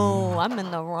 oh, I'm in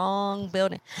the wrong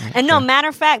building. And no, matter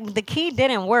of fact, the key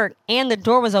didn't work and the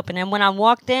door was open. And when I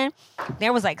walked in,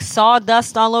 there was like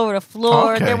sawdust all over the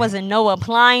floor. There wasn't no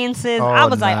appliances. I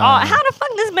was like, oh, how the fuck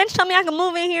this bitch told me I could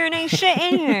move in here and ain't shit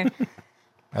in here?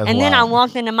 Then I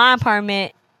walked into my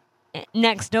apartment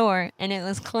next door and it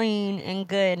was clean and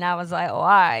good. And I was like, oh, all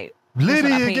right.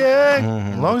 Liddy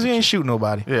again. As long as he ain't shoot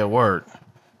nobody. Yeah, word.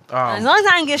 As long as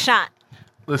I didn't get shot,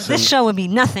 this show would be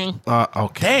nothing.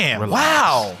 Okay. Damn.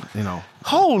 Wow.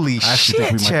 Holy shit,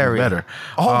 think we Cherry. Might be better.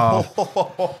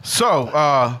 So,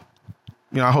 I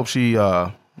hope she,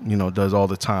 does all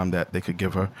the time that they could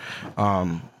give her.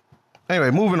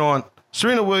 Anyway, moving on.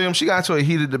 Serena Williams, she got into a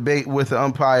heated debate with the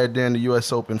umpire during the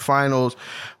U.S. Open Finals,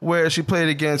 where she played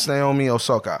against Naomi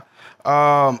Osaka.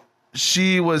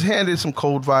 She was handed some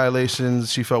code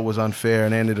violations she felt was unfair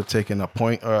and ended up taking a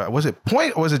point. Was it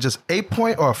point or was it just a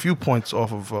point or a few points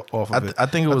off of it? I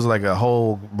think it was like a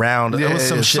whole round. It was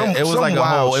some shit. It was like a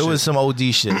whole. It was some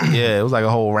OD shit. Yeah, it was like a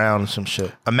whole round of some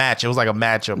shit. A match. It was like a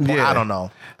matchup. Yeah. I don't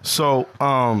know. So,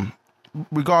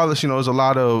 regardless, there's a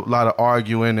lot of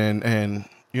arguing and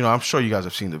I'm sure you guys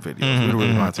have seen the videos. We don't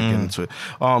really want to get into it.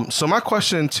 So my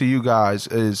question to you guys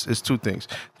is two things.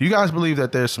 Do you guys believe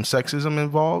that there's some sexism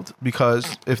involved?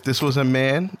 Because if this was a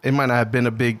man, it might not have been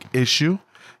a big issue.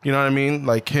 You know what I mean?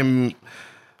 Like him,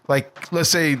 like let's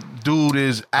say dude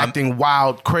is acting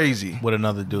wild, crazy with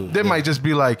another dude. They might just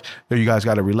be like, yo, you guys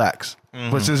got to relax.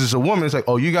 But since it's a woman, it's like,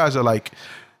 oh, you guys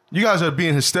are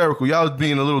being hysterical. Y'all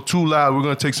being a little too loud. We're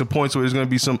going to take some points where there's going to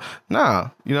be some... Nah.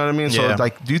 You know what I mean? Yeah. So,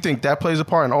 like, do you think that plays a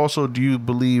part? And also, do you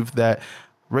believe that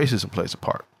racism plays a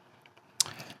part?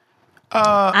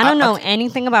 I don't know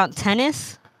anything about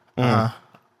tennis. So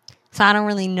I don't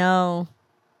really know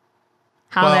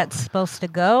how that's supposed to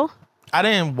go. I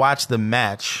didn't watch the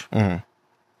match.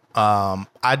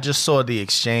 I just saw the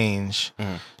exchange.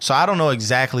 So I don't know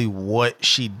exactly what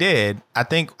she did.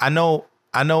 I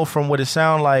know from what it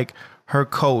sounded like, her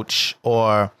coach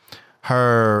or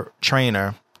her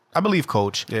trainer, I believe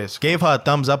coach, gave her a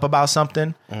thumbs up about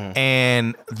something,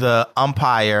 and the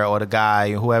umpire or the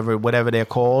guy, whatever they're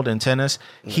called in tennis,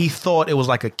 he thought it was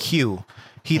like a cue.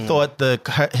 He thought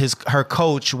her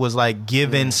coach was like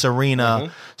giving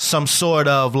Serena some sort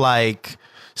of like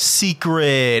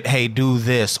secret, hey, do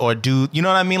this or do, you know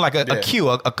what I mean? Like a cue,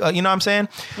 you know what I'm saying?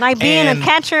 Like being a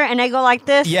catcher and they go like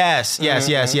this? Yes.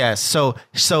 So,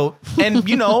 and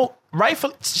you know,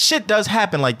 shit does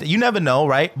happen like that. You never know,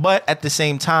 right? But at the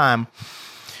same time,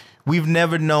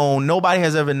 nobody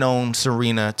has ever known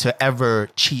Serena to ever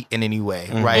cheat in any way,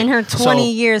 right? In her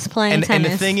 20 years playing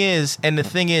tennis. And the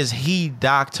thing is, he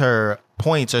docked her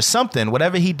points or something.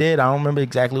 Whatever he did, I don't remember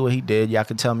exactly what he did. Y'all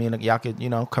could tell me, and y'all could,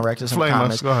 correct us in the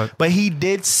comments. Go ahead. But he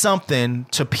did something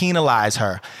to penalize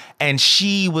her, and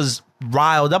she was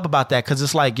riled up about that because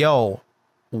it's like, yo,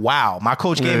 wow, my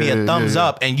coach gave me a thumbs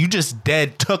up, and you just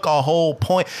took a whole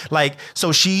point. Like,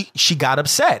 so she got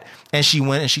upset, and she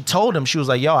went and she told him, she was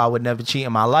like, yo, I would never cheat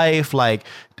in my life. Like,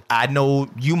 I know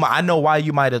why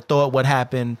you might have thought what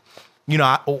happened.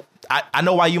 I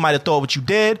know why you might have thought what you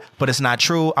did, but it's not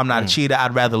true. I'm not a cheater.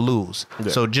 I'd rather lose. Yeah.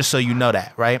 So just so you know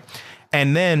that, right?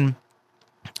 And then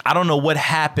I don't know what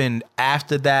happened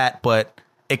after that, but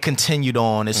it continued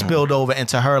on. It spilled over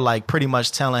into her, like pretty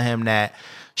much telling him that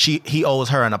he owes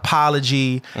her an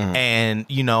apology, and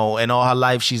in all her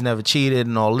life she's never cheated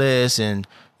and all this, and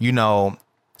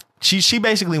she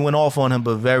basically went off on him,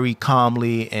 but very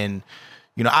calmly, and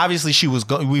obviously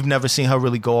we've never seen her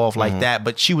really go off like that,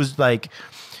 but she was like.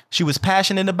 She was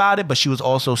passionate about it, but she was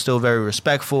also still very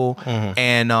respectful.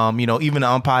 And, even the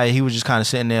umpire, he was just kind of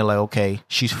sitting there like, okay,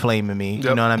 she's flaming me. Yep.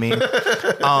 You know what I mean?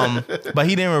 But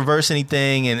he didn't reverse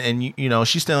anything. And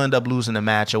she still ended up losing the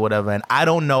match or whatever. And I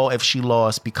don't know if she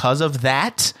lost because of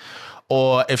that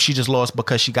or if she just lost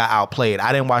because she got outplayed.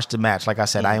 I didn't watch the match. Like I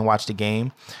said, I didn't watch the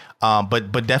game.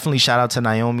 But definitely shout out to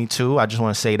Naomi, too. I just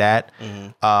want to say that.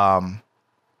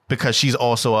 Because she's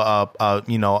also a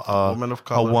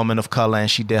woman of color,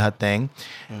 and she did her thing.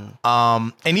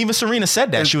 And even Serena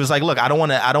said that. She was like, "Look, I don't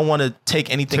want to take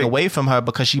anything away from her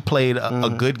because she played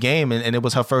a good game, and it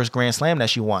was her first Grand Slam that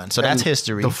she won. So that's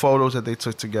history." The photos that they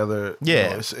took together,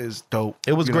 is dope.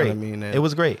 It was great. It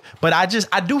was great. But I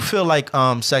do feel like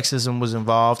sexism was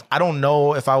involved. I don't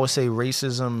know if I would say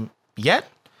racism yet.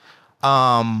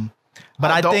 But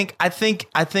I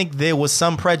think there was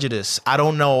some prejudice. I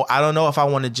don't know if I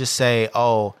want to just say,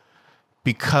 oh,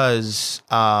 because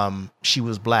she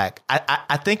was black.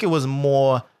 I think it was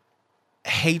more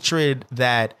hatred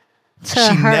that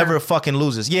she never fucking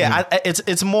loses. Yeah,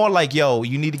 it's more like, yo,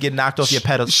 you need to get knocked off your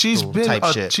pedestal. She's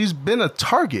been a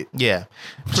target. Yeah,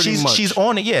 much. She's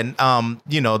on it. Yeah,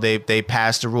 they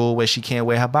passed a rule where she can't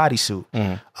wear her bodysuit.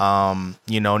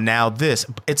 Now this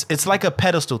it's like a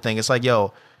pedestal thing. It's like,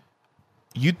 yo.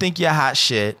 You think you're hot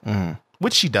shit,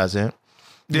 which she doesn't.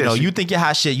 You think you're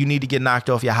hot shit, you need to get knocked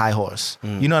off your high horse.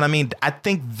 You know what I mean? I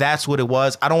think that's what it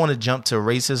was. I don't want to jump to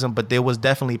racism, but there was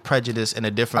definitely prejudice in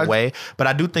a different way. But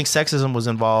I do think sexism was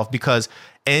involved because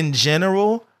in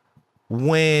general,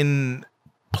 when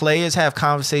players have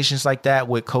conversations like that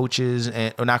with coaches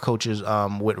or not coaches,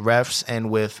 with refs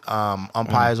and with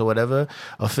umpires or whatever,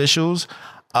 officials,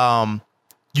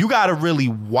 you got to really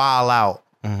wild out.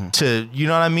 To you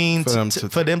know what I mean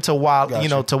for them to wild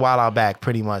to wild out back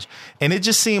pretty much. And it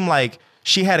just seemed like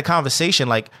she had a conversation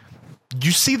like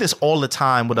you see this all the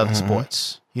time with other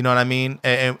sports, you know what I mean,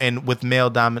 and with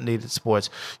male dominated sports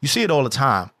you see it all the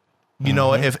time.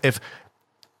 If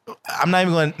I'm not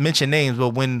even going to mention names, but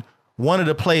when one of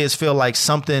the players feel like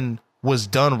something was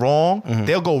done wrong,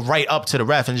 they'll go right up to the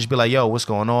ref and just be like, yo, what's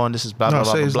going on? This is blah, blah,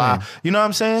 blah, blah, blah. You know what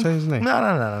I'm saying? Say his name. No.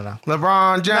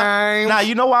 LeBron James. Nah,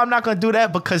 you know why I'm not going to do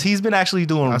that? Because he's been actually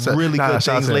doing really good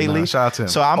things lately. Shout out to him.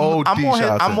 So I'm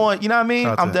on you know what I mean?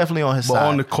 I'm definitely on his but side.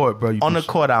 on the court, bro. On the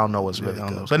court, I don't know what's really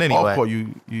good. But anyway. Off court,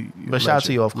 you but shout out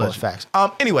to you, of course, facts.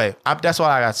 Anyway, that's all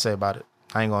I got to say about it.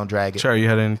 I ain't gonna drag it. Cherry, you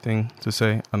had anything to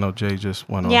say? I know Jay just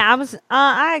went on. Yeah,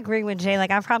 I agree with Jay. Like,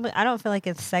 I don't feel like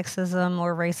it's sexism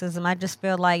or racism. I just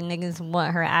feel like niggas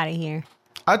want her out of here.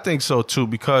 I think so too,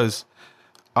 because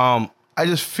I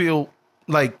just feel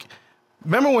like,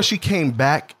 remember when she came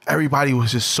back, everybody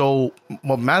was just so,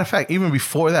 well, matter of fact, even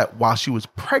before that, while she was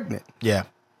pregnant. Yeah.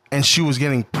 And she was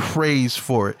getting praised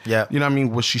for it. Yeah. You know what I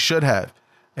mean? What she should have.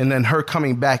 And then her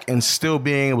coming back and still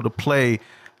being able to play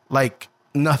like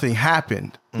nothing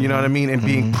happened, you know what I mean? And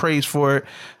being praised for it.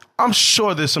 I'm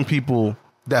sure there's some people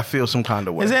that feel some kind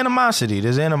of way. There's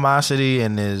animosity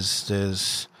and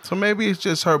there's so maybe it's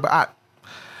just her, but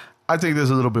I think there's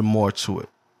a little bit more to it.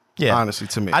 Yeah. Honestly,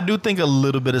 to me. I do think a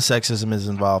little bit of sexism is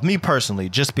involved. Me personally,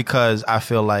 just because I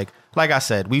feel like I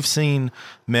said, we've seen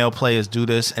male players do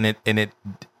this and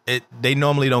they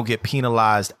normally don't get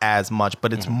penalized as much,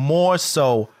 but it's more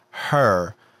so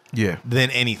her than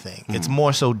anything. It's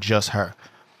more so just her.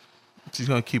 She's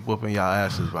gonna keep whooping y'all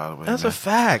asses, by the way. That's a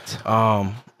fact.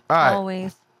 All right.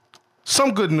 Always.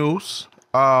 Some good news.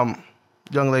 Young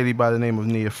lady by the name of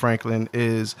Nia Franklin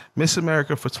is Miss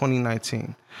America for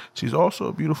 2019. She's also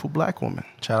a beautiful black woman.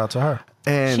 Shout out to her.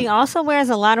 And she also wears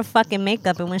a lot of fucking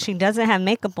makeup, and when she doesn't have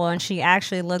makeup on, she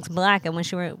actually looks black. And when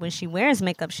she wears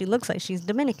makeup, she looks like she's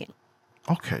Dominican.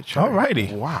 Okay,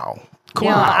 alrighty. Wow. Cool.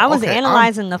 Yo, I was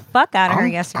analyzing the fuck out of her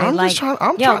yesterday. Go look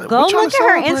at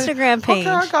her Instagram page. Okay,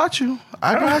 I got you.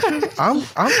 I'm trying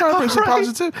to bring some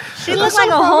positivity. She looks like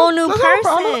a whole new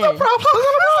person.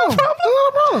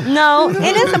 No,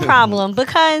 it is a problem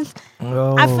because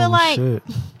I feel like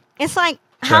it's like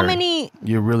how many.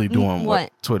 You're really doing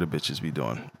what Twitter bitches be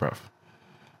doing, bruv.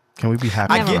 Can we be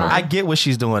happy? I get what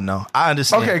she's doing, though. I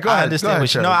understand. Okay, go ahead. I understand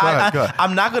go ahead.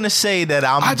 I'm not going to say that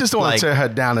I'm. I just don't want to tear her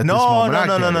down at this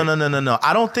moment. No.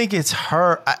 I don't think it's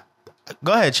her.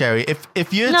 Go ahead, Cherry.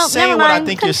 If you're saying what I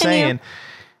think you're saying.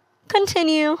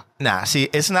 Continue. Nah, see,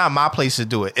 it's not my place to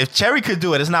do it. If Cherry could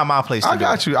do it, it's not my place to do it. I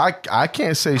got you. I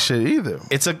can't say shit either.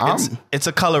 It's a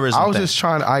colorism thing. I was just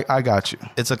trying to, I got you.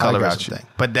 It's a colorism thing.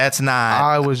 But that's not.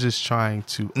 I was just trying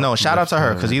to. No, shout out to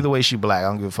her, because either way she black. I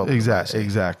don't give a fuck. Exactly.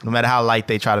 No matter how light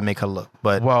they try to make her look.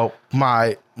 But well,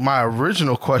 my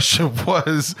original question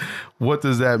was, what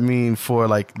does that mean for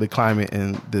like the climate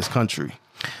in this country?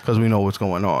 Because we know what's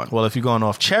going on. Well, if you're going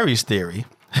off Cherry's theory.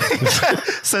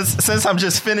 since I'm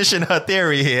just finishing her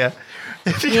theory here.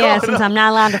 Since I'm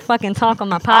not allowed to fucking talk on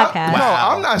my podcast. No,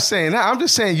 I'm not saying that. I'm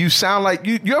just saying you sound like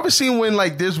you ever seen when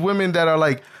like there's women that are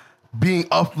like being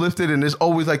uplifted and there's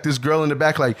always like this girl in the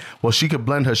back like, well, she could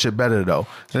blend her shit better though.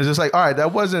 And it's just like, all right,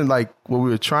 that wasn't like what we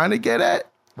were trying to get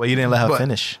at. Well, you didn't let her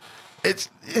finish. It's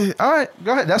all right,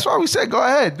 go ahead. That's why we said go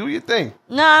ahead, do your thing.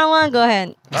 No, I don't want to go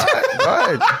ahead. All right, go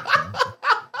ahead.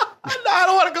 No, I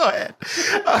don't want to go ahead.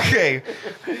 Okay.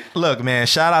 Look, man,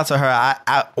 shout out to her.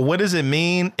 What does it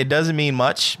mean? It doesn't mean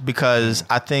much because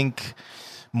I think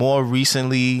more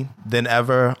recently than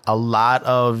ever, a lot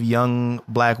of young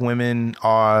black women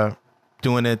are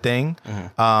doing their thing.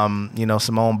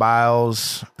 Simone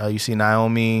Biles, you see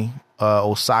Naomi,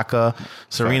 Osaka,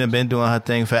 Serena been doing her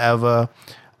thing forever.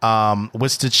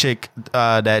 What's the chick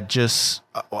that just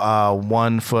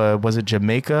won for, was it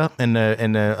Jamaica in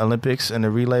the Olympics in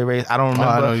the relay race? I don't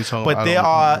remember. I know you're talking but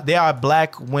there are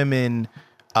black women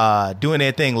doing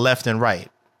their thing left and right.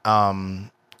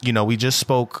 We just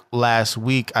spoke last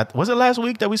week. Was it last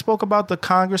week that we spoke about the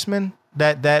congressman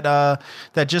that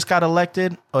just got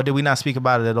elected, or did we not speak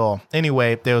about it at all?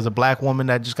 Anyway, there was a black woman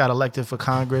that just got elected for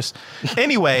Congress.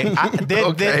 Anyway,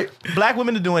 black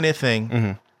women are doing their thing.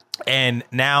 Mm-hmm. And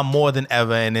now more than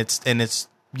ever,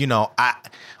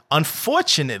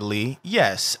 unfortunately,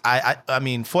 yes.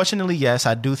 Fortunately, yes,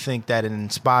 I do think that it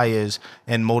inspires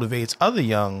and motivates other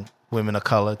young women of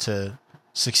color to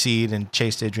succeed and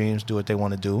chase their dreams, do what they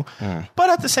want to do.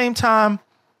 But at the same time,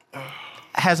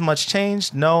 has much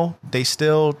changed? No, they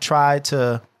still try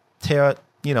to tear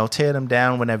them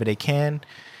down whenever they can.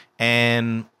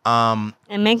 And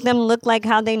make them look like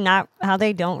how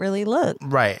they don't really look.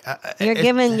 Right. You're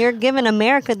giving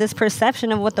America this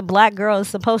perception of what the black girl is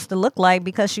supposed to look like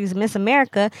because she's Miss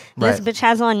America. This bitch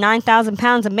has on 9,000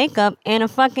 pounds of makeup and a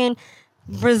fucking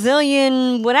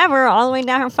Brazilian whatever all the way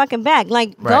down her fucking back.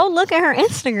 Like, go look at her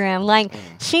Instagram. Like,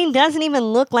 she doesn't even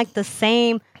look like the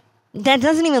same. That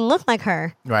doesn't even look like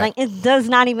her. Right. Like, it does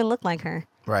not even look like her.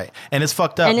 Right. And it's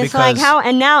fucked up. And it's because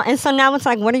like so now it's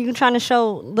like, what are you trying to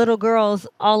show little girls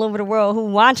all over the world who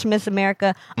watch Miss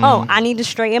America? Oh, I need to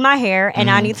straighten my hair and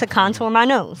I need to contour my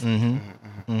nose.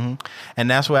 And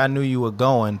that's where I knew you were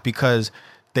going, because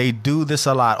they do this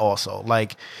a lot also.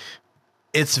 Like,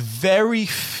 it's very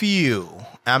few,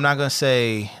 I'm not going to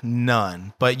say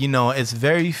none, but, it's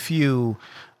very few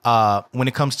when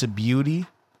it comes to beauty,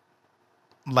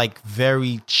 like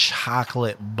very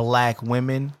chocolate black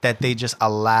women that they just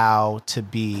allow to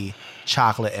be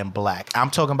chocolate and black. I'm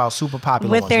talking about super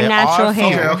popular with ones. their natural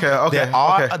hair.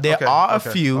 There are a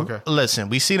few. Listen,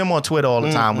 we see them on Twitter all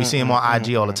the time. We see them on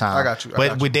IG all the time. I got you.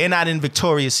 But they're not in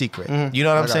Victoria's Secret. You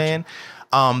know what I'm saying?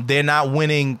 They're not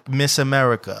winning Miss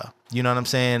America. You know what I'm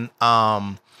saying?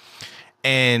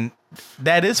 And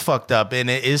that is fucked up, and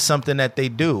it is something that they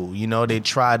do. They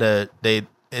try to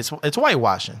It's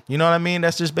whitewashing. You know what I mean?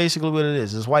 That's just basically what it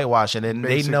is. It's whitewashing, and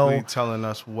basically they know telling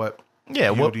us what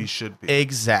beauty should be.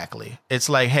 Exactly. It's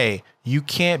like, hey, you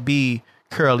can't be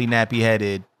curly, nappy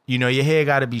headed. Your hair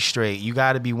got to be straight. You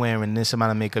got to be wearing this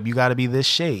amount of makeup. You got to be this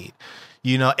shade.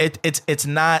 It's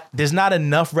not. There's not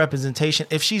enough representation.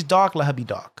 If she's dark, let her be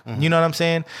dark. You know what I'm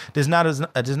saying? There's not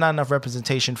enough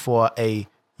representation for a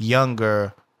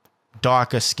younger,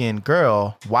 darker skinned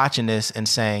girl watching this and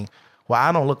saying, well,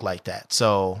 I don't look like that,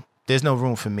 so there's no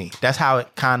room for me. That's how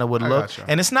it kind of would look. Gotcha.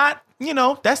 And it's not,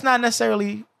 that's not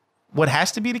necessarily what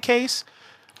has to be the case.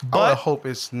 But I would hope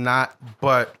it's not,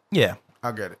 but yeah,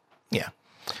 I get it. Yeah.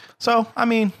 So, I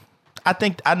mean,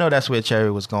 I know that's where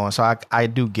Cherry was going, so I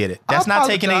do get it. That's not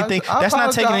taking anything. That's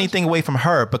not taking anything away from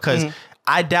her, because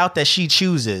I doubt that she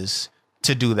chooses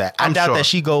to do that. I doubt that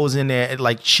she goes in there,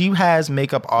 like, she has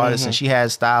makeup artists and she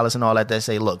has stylists and all that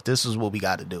say, look, this is what we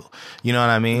got to do. You know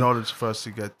what I mean? In order for us to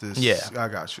get this. Yeah. I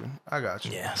got you.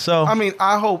 Yeah. So, I mean,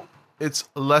 I hope it's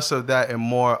less of that and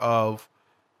more of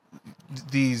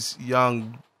these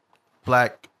young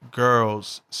black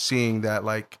girls seeing that,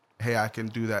 like, hey, I can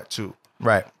do that too.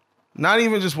 Right. Not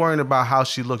even just worrying about how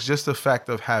she looks, just the fact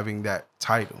of having that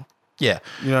title. Yeah.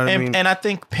 You know what I mean? And I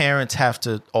think parents have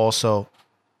to also,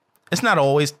 it's not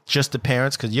always just the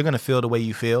parents, because you're going to feel the way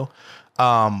you feel.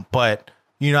 But,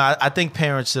 I think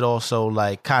parents should also,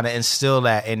 like, kind of instill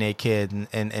that in their kid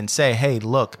and say, hey,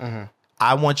 look,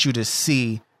 I want you to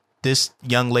see this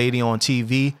young lady on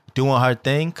TV doing her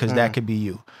thing, because that could be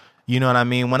you. You know what I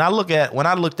mean? When I looked at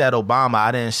Obama,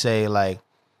 I didn't say, like,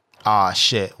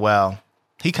 shit, well,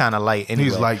 he kind of light anyway.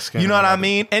 He's light-skinned. You know what I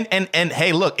mean? And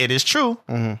hey, look, it is true.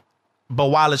 But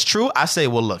while it's true, I say,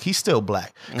 well, look, he's still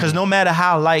black. Because no matter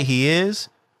how light he is,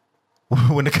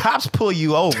 when the cops pull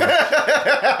you over,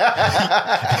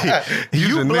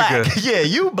 you black. Nigga. Yeah,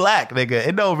 you black, nigga.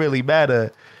 It don't really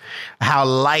matter how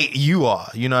light you are.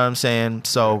 You know what I'm saying?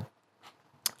 So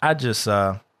I just,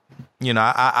 I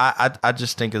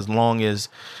just think as long as,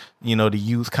 the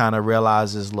youth kind of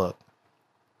realizes, look,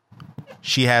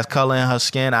 she has color in her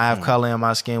skin, I have color in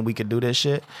my skin, we could do this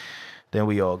shit, then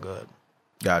we all good.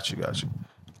 Got you.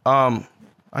 I didn't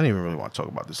even really want to talk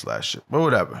about this last shit, but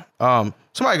whatever.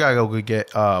 Somebody gotta go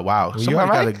get. Somebody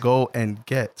gotta go and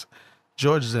get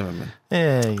George Zimmerman.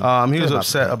 Yeah. He was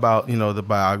upset about the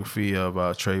biography of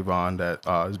Trayvon that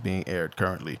is being aired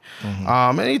currently,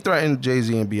 and he threatened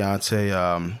Jay-Z and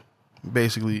Beyonce.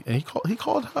 Basically, and he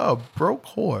called her a broke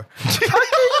whore. How can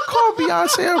you call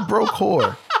Beyonce a broke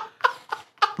whore?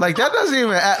 Like, that doesn't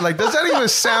even does that even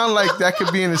sound like that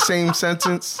could be in the same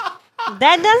sentence?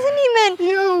 That doesn't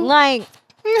even, like,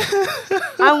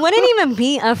 I wouldn't even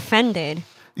be offended.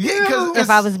 Yeah, because if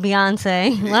I was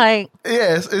Beyonce, like,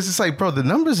 yeah, it's just like, bro, the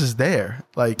numbers is there.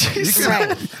 Like, he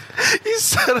said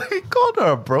he called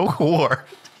her a broke whore.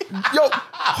 Yo,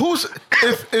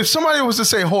 if somebody was to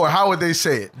say whore, how would they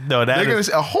say it? No, they're gonna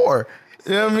say a whore.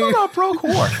 You know what I mean? A broke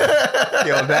whore.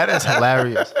 Yo, that is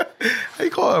hilarious.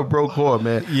 He called her a broke whore,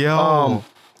 man. Yo.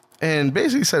 And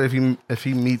basically said if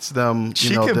he meets them,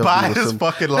 she could buy his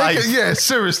fucking life. Yeah,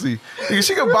 seriously.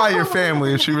 She could buy your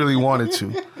family if she really wanted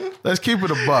to. Let's keep it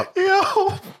a buck.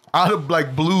 Yo. Out of,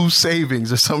 like, Blue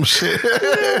Savings or some shit.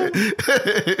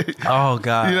 Oh,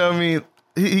 God. You know what I mean?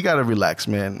 He got to relax,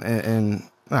 man. And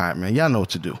all right, man. Y'all know what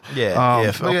to do. Yeah.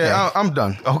 Okay. Yeah, I'm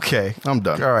done. Okay. I'm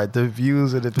done. All right. The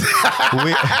views of the...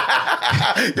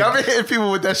 Y'all been hitting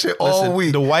people with that shit all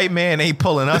week. The white man ain't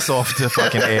pulling us off the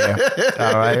fucking air.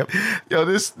 All right. Yo,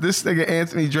 this nigga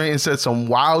Anthony Drayton said some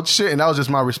wild shit, and that was just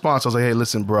my response. I was like, hey,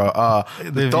 listen, bro.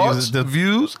 The thoughts, the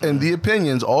views, and the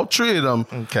opinions, all three of them.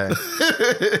 Okay.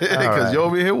 Because you're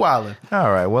over here wilding.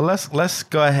 All right. Well, let's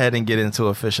go ahead and get into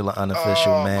official or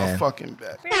unofficial, man. I'm fucking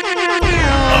back.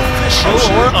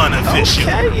 Official or unofficial?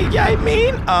 Okay, yeah, I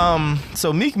mean,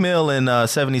 so Meek Mill and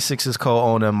 76's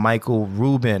co-owner Michael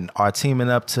Rubin are teaming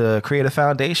up to create a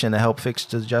foundation to help fix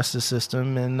the justice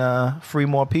system and free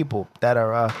more people that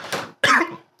are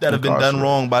that have been done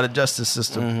wrong by the justice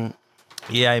system.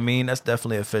 Mm-hmm. Yeah, I mean, that's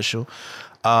definitely official.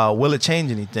 Will it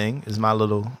change anything? Is my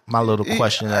little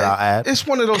question that I'll add. It's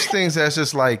one of those things that's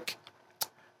just like,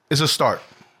 it's a start.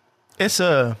 It's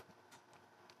a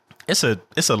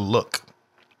look.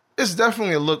 It's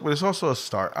definitely a look, but it's also a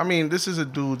start. I mean, this is a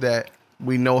dude that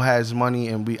we know has money,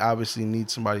 and we obviously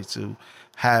need somebody to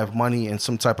have money and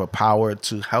some type of power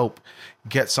to help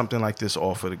get something like this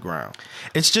off of the ground.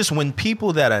 It's just when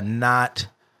people that are not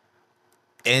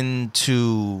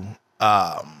into,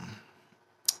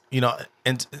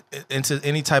 into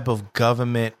any type of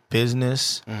government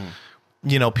business,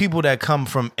 people that come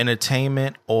from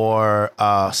entertainment or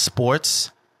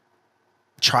sports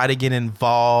try to get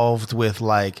involved with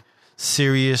like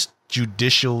serious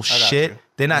judicial shit.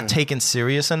 They're not taken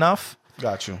serious enough.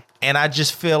 Got you. And I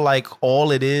just feel like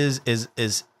all it is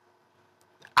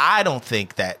I don't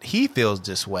think that he feels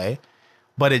this way,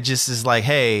 but it just is like,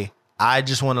 hey, I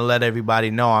just want to let everybody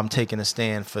know I'm taking a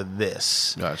stand for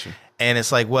this. Got you. And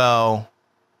it's like, well,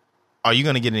 are you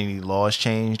going to get any laws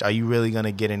changed? Are you really going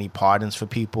to get any pardons for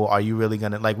people? Are you really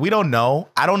going to, like, we don't know.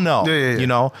 I don't know. Yeah. You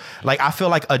know, like, I feel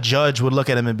like a judge would look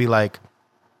at him and be like,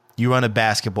 you run a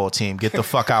basketball team, get the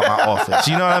fuck out my office.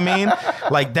 You know what I mean?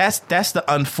 Like, that's the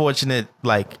unfortunate,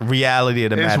 like, reality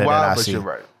of the matter wild, that I but see. You're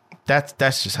right.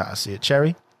 That's just how I see it.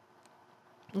 Cherry?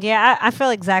 Yeah, I feel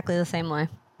exactly the same way.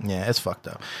 Yeah, it's fucked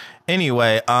up.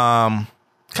 Anyway,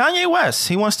 Kanye West,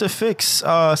 he wants to fix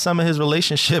some of his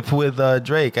relationship with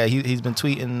Drake. He's been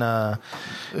tweeting, a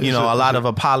lot of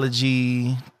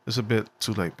apology. It's a bit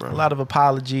too late, bro. A lot of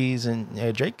apologies,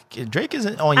 and Drake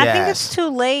isn't on your ass. I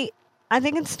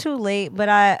think it's too late. But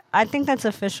I think that's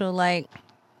official. Like,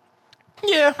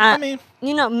 yeah, I mean,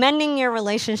 mending your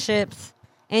relationships,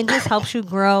 it just helps you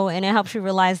grow, and it helps you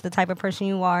realize the type of person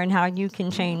you are and how you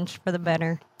can change for the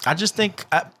better. I just think.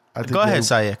 I think go ahead,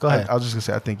 Syed. Go ahead. I was just gonna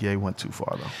say, I think Ye went too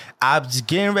far though. I was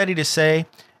getting ready to say,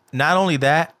 not only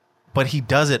that, but he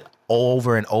does it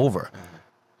over and over.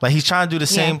 Like, he's trying to do the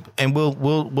same, and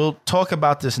we'll talk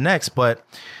about this next. But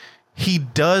he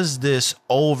does this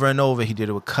over and over. He did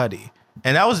it with Cudi,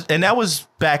 and that was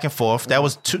back and forth. That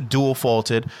was dual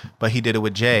faulted, but he did it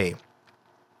with Jay.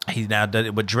 He's now done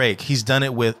it with Drake. He's done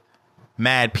it with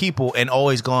mad people, and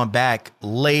always gone back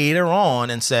later on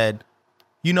and said,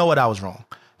 you know what, I was wrong.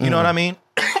 You know what I mean?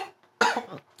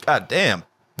 God damn.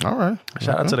 All right.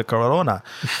 Shout out to the Corona.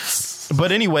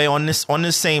 But anyway, on this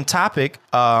same topic,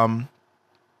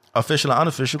 official or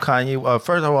unofficial, Kanye.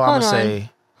 First of all, I'm gonna say,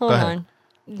 hold on.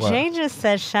 Jay just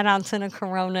said shout out to the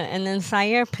Corona, and then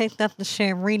Syer picked up the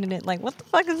shit and reading it like, what the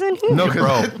fuck is in here? No,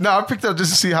 bro. I picked up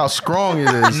just to see how strong it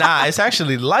is. Nah, it's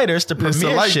actually lighter. It's the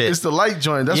premiere shit. It's the light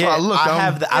joint. That's why I looked.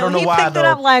 I don't know why. He picked it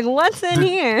up like, what's in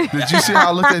here? Did you see how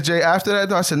I looked at Jay after that?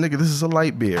 Though? I said, nigga, this is a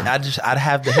light beer. I'd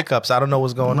have the hiccups. I don't know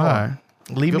what's going on.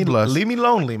 Right. Leave me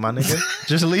lonely, my nigga.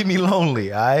 Just leave me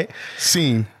lonely. All right.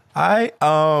 Scene. All right.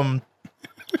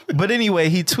 But anyway,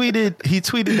 he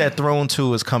tweeted that Throne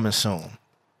 2 is coming soon.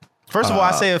 First of all,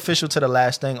 I say official to the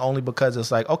last thing only because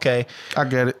it's like, okay, I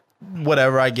get it.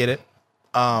 Whatever, I get it.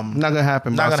 Not gonna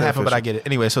happen. Not gonna happen, but I get it.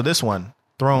 Anyway, so this one,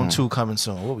 Throne 2 coming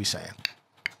soon. What we saying?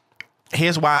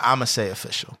 Here's why I'm gonna say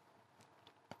official.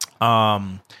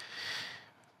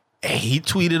 He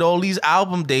tweeted all these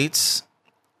album dates,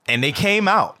 and they came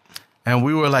out, and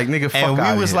we were like, "Nigga, fuck out."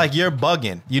 And we was like, "You're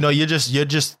bugging." You're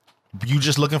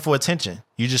just looking for attention.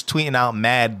 You're just tweeting out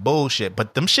mad bullshit.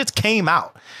 But them shits came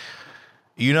out.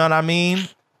 You know what I mean?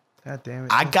 God damn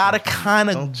it! I gotta kind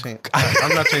of.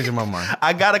 I'm not changing my mind.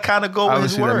 I gotta kind of go with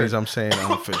his word. That means I'm saying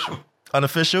unofficial.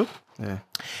 Unofficial? Yeah.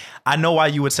 I know why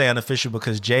you would say unofficial,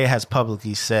 because Jay has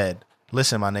publicly said,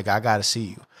 "Listen, my nigga, I gotta see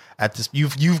you at this.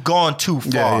 You've gone too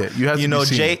far." Yeah. You have to be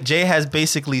seen. Jay has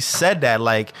basically said that,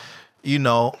 like,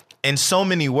 in so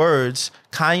many words.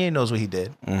 Kanye knows what he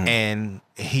did, and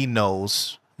he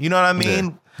knows. You know what I mean?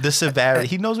 Yeah. The severity.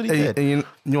 He knows what he did. And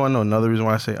you want to know another reason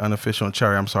why I say unofficial and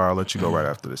Cherry? I'm sorry, I'll let you go right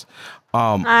after this.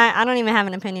 I don't even have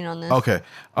an opinion on this. Okay.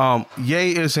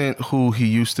 Ye isn't who he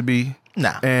used to be.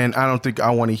 Nah. And I don't think I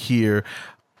want to hear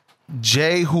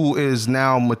Jay, who is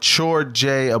now mature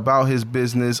Jay, about his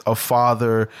business, a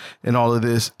father, and all of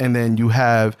this. And then you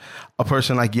have a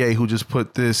person like Ye who just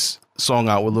put this song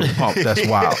out with Lil Pump. That's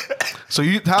wild. So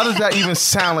how does that even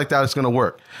sound like that it's going to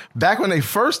work? Back when they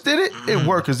first did it, it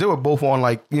worked because they were both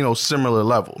on similar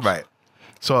levels. Right.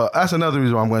 So that's another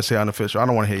reason why I'm going to say unofficial. I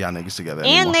don't want to hear y'all niggas together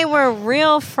anymore. And they were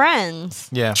real friends.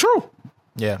 Yeah. True.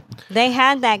 Yeah. They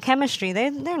had that chemistry. They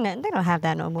don't have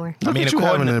that no more. I mean, at you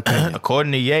having an opinion.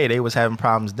 according to Ye, they was having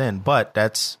problems then, but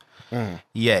that's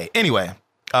Ye. Anyway,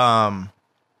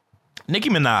 Nicki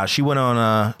Minaj, she went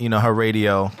on her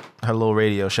radio, her little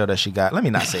radio show that she got. Let me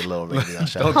not say little radio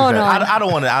show. Don't do Hold that. on. I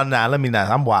don't want to. Let me not.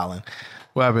 I'm wilding.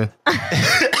 What happened?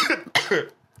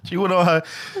 She went on her.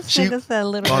 She Nigga said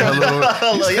little. On her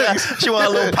little, yeah, she went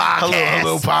on a little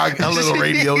podcast. her little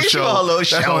radio She show. went on a little That's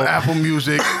show. on Apple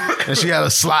Music, and she had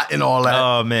a slot and all that.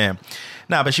 Oh man.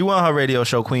 Nah, but she went on her radio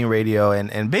show, Queen Radio,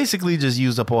 and basically just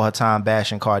used up all her time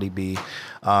bashing Cardi B,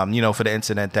 for the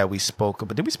incident that we spoke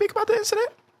about. Did we speak about the incident?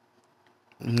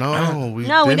 No, we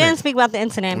didn't speak about the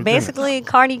incident. We Basically,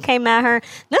 Cardi came at her.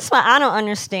 That's what I don't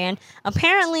understand.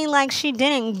 Apparently, like, Cardi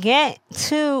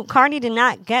did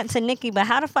not get to Nicki, but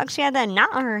how the fuck she had that knot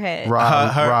on her head?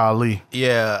 Raleigh.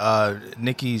 Yeah,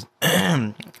 Nicki's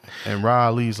And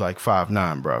Raleigh's like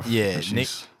 5'9", bro. yeah, And Nick,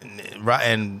 she's-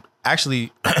 and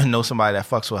actually know somebody that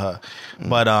fucks with her.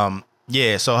 But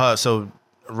yeah, so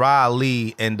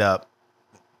Raleigh end up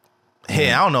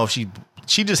hitting. I don't know if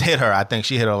she just hit her. I think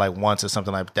she hit her like once or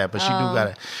something like that. But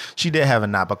she did have a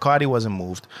knot. But Cardi wasn't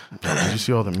moved. Did you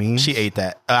see all the memes? She ate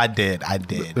that. I did.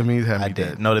 The memes had me I did.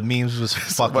 dead. No, the memes was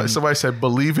fucking. Somebody said,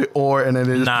 believe it or, and then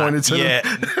they just pointed to them.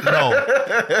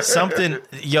 no, something.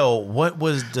 Yo, what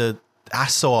was the? I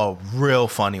saw a real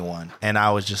funny one, and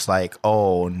I was just like,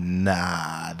 "Oh,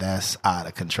 nah, that's out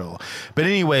of control." But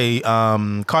anyway,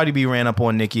 Cardi B ran up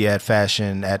on Nicki at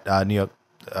New York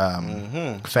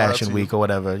Fashion Week or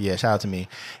whatever. Yeah, shout out to me.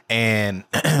 And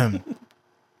that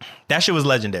shit was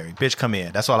legendary. Bitch, come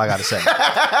here. That's all I got to say.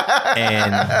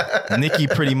 And Nicki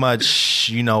pretty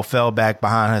much, fell back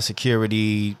behind her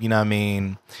security. You know what I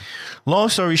mean? Long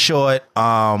story short,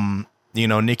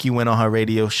 Nicki went on her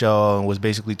radio show and was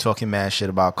basically talking mad shit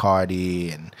about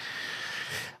Cardi, and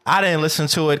I didn't listen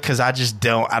to it because I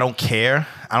don't care.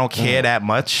 I don't care that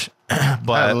much.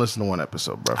 But I haven't listened to one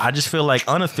episode, bro. I just feel like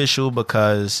unofficial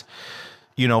because,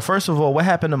 first of all, what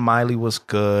happened to Miley was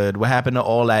good. What happened to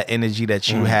all that energy that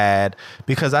you had?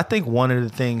 Because I think one of the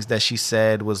things that she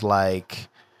said was like,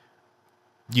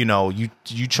 you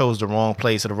chose the wrong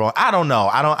place or the wrong. I don't know.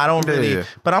 I don't really. Yeah.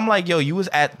 But I'm like, yo, you was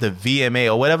at the VMA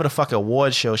or whatever the fuck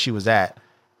award show she was at,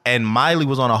 and Miley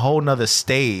was on a whole nother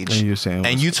stage. And you're saying,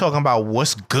 and you talking about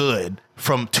what's good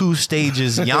from 2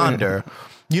 stages yonder.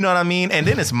 You know what I mean? And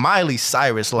then it's Miley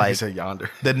Cyrus, I like said yonder.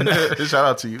 Shout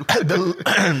out to you.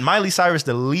 Miley Cyrus,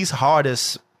 the least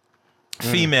hardest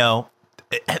female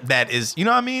that is. You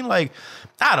know what I mean? Like,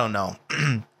 I don't know.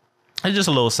 It's just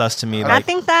a little sus to me. I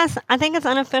think it's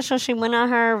unofficial. She went on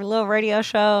her little radio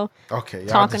show Okay,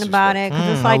 talking about it.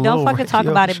 Because it's like, don't fucking talk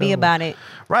about it, be about it.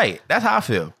 Right. That's how I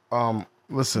feel.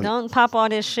 Listen, Don't pop all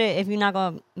this shit if you're not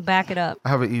going to back it up. I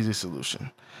have an easy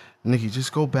solution. Nicki,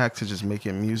 just go back to just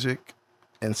making music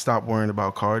and stop worrying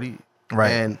about Cardi.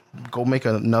 Right. And go make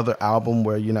another album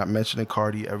where you're not mentioning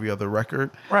Cardi every other record.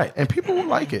 Right. And people will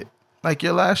like it. Like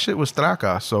your last shit was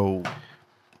Straka, so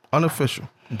unofficial.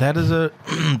 That is a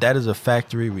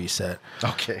factory reset.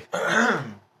 Okay.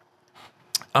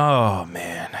 Oh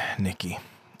man, Nicki.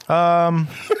 Nigga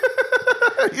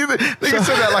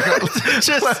said that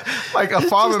like a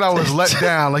father that was let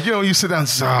down. Like, you sit down and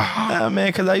say, Man,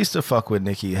 because I used to fuck with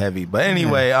Nicki heavy. But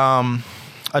anyway,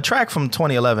 a track from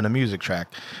 2011, a music track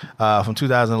from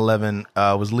 2011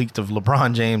 was leaked of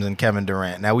LeBron James and Kevin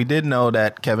Durant. Now, we did know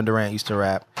that Kevin Durant used to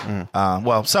rap.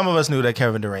 Well, some of us knew that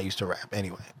Kevin Durant used to rap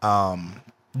anyway.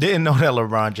 Didn't know that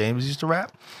LeBron James used to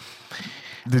rap.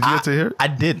 Did you get to hear it? I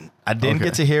didn't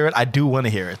get to hear it. I do want to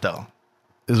hear it, though.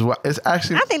 It's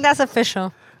actually, I think that's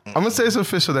official. I'm going to say it's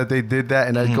official that they did that,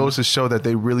 and that goes to show that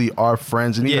they really are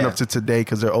friends, and even Yeah. up to today,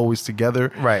 because they're always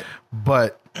together. Right.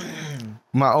 But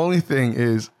my only thing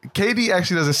is, KD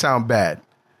actually doesn't sound bad.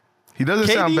 He doesn't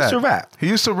KD sound bad. used to rap. He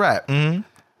used to rap.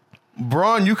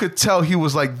 Braun, you could tell he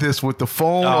was like this with the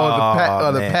phone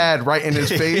or the man. pad right in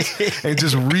his face and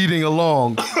just reading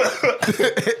along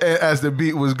as the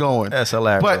beat was going. That's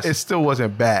hilarious. But it still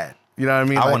wasn't bad. You know what I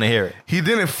mean? I wanna hear it. He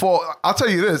didn't fall. I'll tell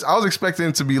you this. I was expecting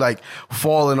him to be like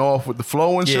falling off with the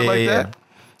flow and shit like that.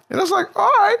 And I was like,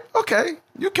 all right, okay.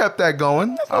 You kept that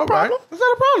going. That's no all right. problem. Is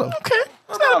that a problem? Okay.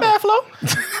 It's not a bad flow.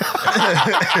 It's not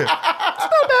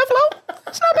a bad flow.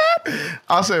 It's not bad.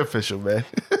 I'll say official, man.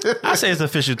 I say it's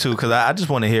official too because I just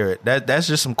want to hear it. That's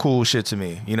just some cool shit to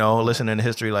me, listening to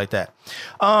history like that.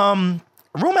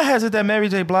 Rumor has it that Mary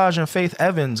J. Blige and Faith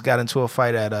Evans got into a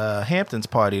fight at Hampton's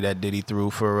party that Diddy threw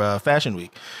for Fashion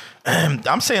Week.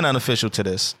 I'm saying unofficial to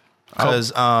this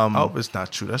because I hope it's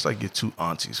not true. That's like your two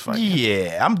aunties fighting.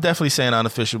 yeah, I'm definitely saying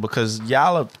unofficial because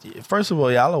y'all are, first of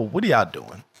all, what are y'all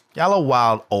doing? Y'all are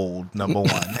wild old, number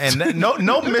one. And no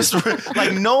misrespect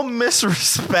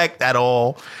at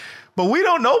all. But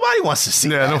nobody wants to see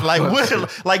that.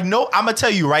 I'm gonna tell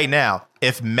you right now,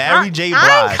 if Mary J. Blige,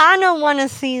 I kind of want to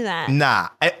see that. Nah,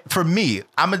 for me,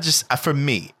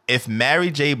 if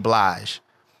Mary J. Blige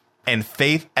and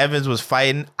Faith Evans was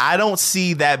fighting, I don't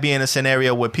see that being a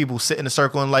scenario where people sit in a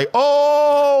circle and like,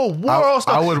 oh, world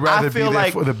star. I would rather be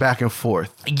there for the back and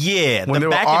forth. Yeah, when they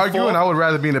were arguing, I would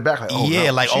rather be in the back. Like, oh, yeah,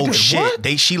 no, like, oh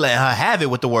shit, she let her have it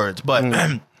with the words,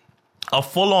 but. A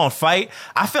full-on fight,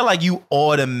 I feel like you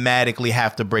automatically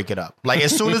have to break it up. Like,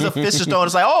 as soon as the fist is thrown,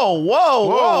 it's like, oh,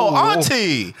 whoa,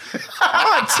 auntie.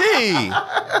 What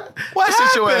happened?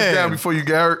 Sit your ass down before you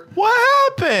get hurt.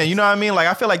 What happened? You know what I mean? Like,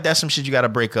 I feel like that's some shit you got to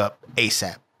break up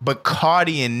ASAP. But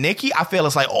Cardi and Nicki, I feel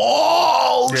it's like,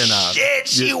 shit,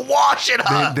 she washing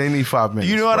her. They need 5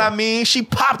 minutes. You know what I mean? She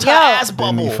popped her ass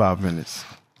bubble. They need 5 minutes.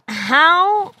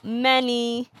 How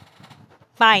many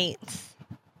fights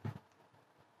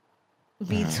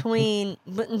between,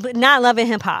 but not Love and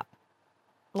Hip Hop,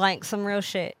 like some real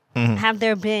shit, have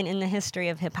there been in the history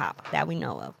of hip hop that we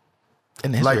know of?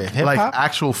 In the history of hip hop? Like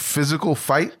actual physical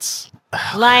fights?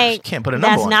 Like, can't put a number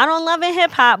that's on not on Love and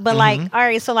Hip Hop, but like, all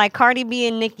right, so like Cardi B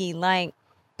and Nicki, like,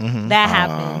 that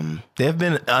happened. They've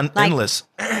been endless.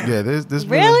 Yeah, there's been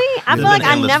really? I feel like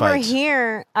I never fights.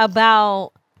 hear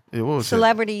about what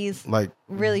celebrities like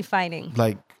really fighting.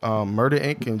 Like Murder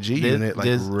Inc. and G Unit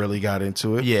really got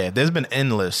into it. Yeah, there's been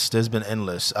endless. What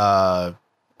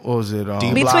was it?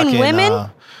 Between women? No,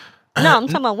 I'm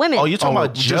talking about women. Oh, you're talking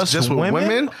about just with women?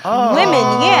 Women,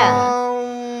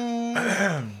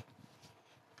 yeah.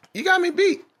 You got me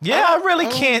beat. Yeah, I really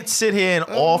can't sit here and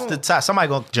off the top. Somebody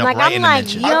gonna jump Like, right I'm in like,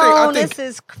 the mention. yo, I think- this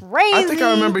is crazy. I think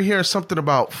I remember hearing something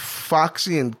about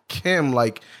Foxy and Kim,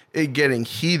 like it getting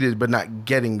heated but not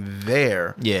getting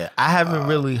there. Yeah, I haven't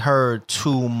really heard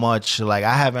too much. Like,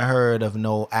 I haven't heard of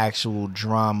no actual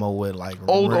drama with like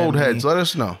Old Remy. heads. Let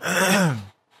us know.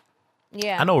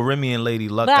 Yeah, I know Remy and Lady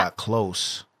Luck got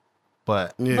close,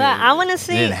 but Yeah. but I want to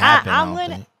see. didn't happen, I I don't would.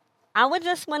 think. I would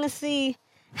just want to see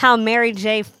how Mary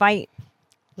J fight,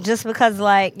 just because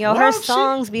like her Well, she-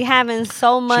 songs be having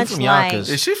so much from like. Yonkers.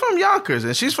 Is she from Yonkers?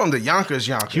 And she's from the Yonkers.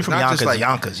 She's from not Yonkers, just like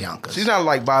Yonkers. She's not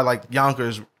like by like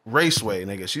Yonkers Raceway,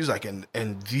 nigga. She's like in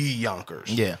the Yonkers.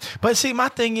 Yeah, but see, my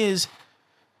thing is,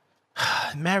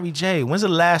 Mary J. When's the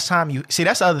last time you see?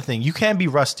 That's the other thing. You can't be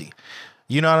rusty.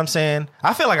 You know what I'm saying?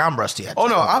 I feel like I'm rusty. At Oh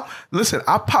this no! point.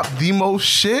 I popped the most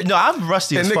shit. No, I'm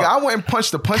rusty And as nigga, fuck. I went and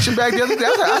punched the punching bag the other day.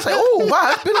 I was like, oh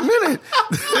wow, it's been a minute.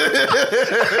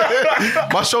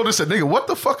 My shoulder said, nigga, what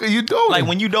the fuck are you doing? Like,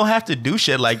 when you don't have to do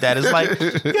shit like that, it's like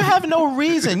you have no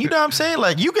reason. You know what I'm saying?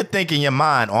 Like, you could think in your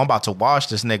mind, oh, I'm about to wash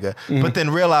this nigga, but then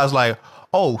realize like,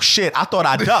 oh shit, I thought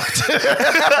I ducked.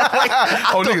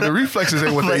 nigga, the reflexes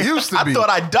ain't what they used to be. I thought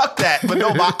I ducked that, but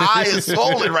no, my eye is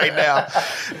swollen right now.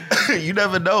 You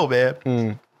never know,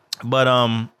 man. But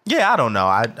yeah, I don't know.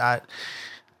 I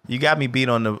you got me beat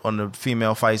on the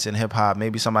female fights in hip hop.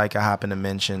 Maybe somebody can hop in the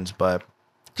mentions, but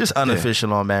just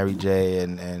unofficial on Mary J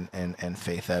and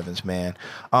Faith Evans, man.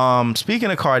 Speaking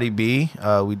of Cardi B,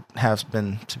 we have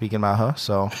been speaking about her,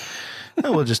 so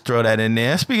we'll just throw that in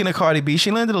there. Speaking of Cardi B, she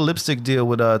landed a lipstick deal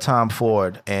with Tom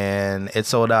Ford, and it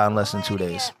sold out in less than 2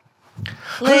 days.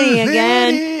 Lady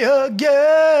again.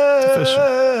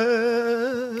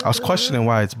 I was questioning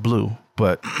why it's blue,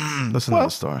 but listen to the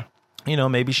story. You know,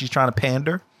 maybe she's trying to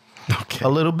pander Okay. a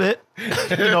little bit.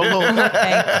 You know,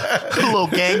 a little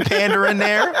gang pander in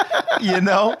there. You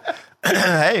know,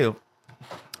 hey,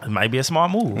 it might be a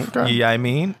smart move. Okay. You know what I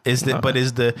mean? Is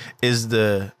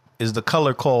the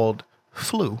color called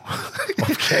flu?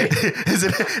 Okay. Is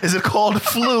it called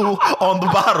flu on the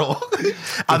bottle?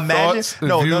 Imagine. thoughts, the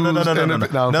No.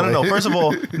 views, First of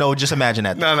all, no. Just imagine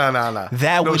that. No.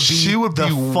 That No, would be she would the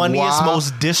be funniest, wild.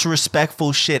 most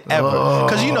disrespectful shit ever.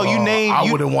 Because you name.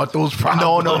 I wouldn't want those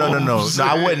problems. No,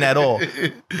 I wouldn't at all.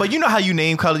 But you know how you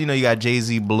name colors? You know, you got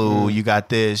Jay-Z blue, you got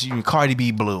this, you Cardi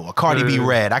B blue, or Cardi B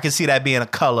red. I can see that being a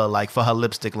color like for her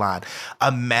lipstick line.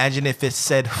 Imagine if it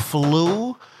said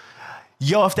flu.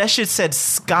 Yo, if that shit said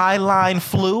Skyline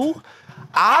Flu,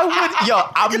 I would. Yo,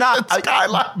 I'm not.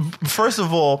 Skyline. First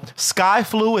of all, Sky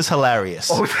Flu is hilarious.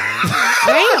 Where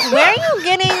are you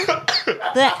getting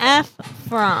the F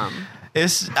from?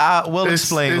 It's. We'll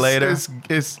explain later.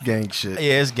 It's gang shit.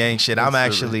 Yeah, it's gang shit. I'm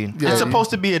actually. Yeah. It's supposed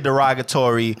to be a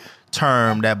derogatory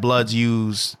term that Bloods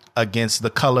use against the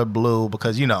color blue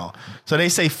because, you know, so they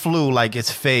say flu like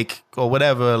it's fake or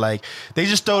whatever. Like, they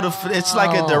just throw it's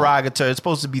like a derogatory. It's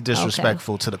supposed to be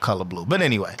disrespectful to the color blue. But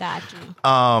anyway. Got you.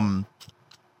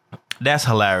 That's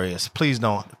hilarious. Please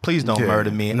don't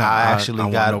murder me. Nah, I actually I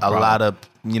got want no a problem. lot of,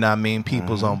 you know what I mean,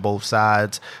 people's on both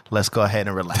sides. Let's go ahead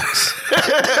and relax.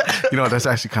 You know, that's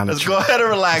actually kind of Let's true. go ahead and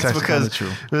relax That's actually because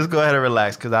kinda true. let's go ahead and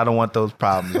relax because I don't want those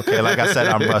problems. Okay, like I said,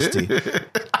 I'm rusty.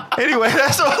 Anyway,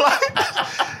 that's all I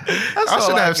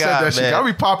shouldn't have said that shit. I'll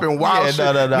be popping wild shit.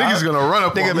 No. Niggas gonna run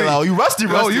up Nigga on be me. like, oh, you rusty,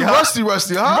 Yo, you huh? rusty,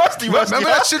 huh? Rusty, Remember huh?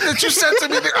 that shit that you said to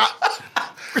me?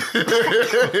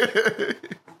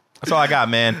 That's all I got,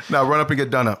 man. Now run up and get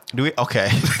done up. Do we? Okay.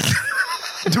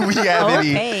 Do we have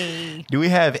any? Okay. Do we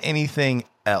have anything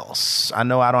else? I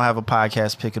know I don't have a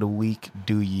podcast pick of the week.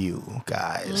 Do you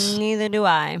guys? Neither do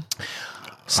I.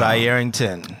 Cy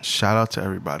Arrington. Shout out to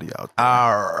everybody out there.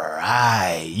 All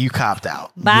right, you copped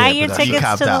out. Buy Yeah, your but that's- tickets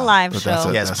copped to the out. live But that's show.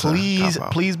 a- Yes, that's a please,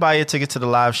 cop-out. please buy your ticket to the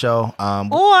live show.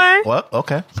 Or What?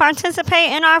 Okay.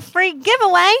 participate in our free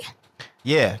giveaway.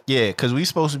 Yeah, because we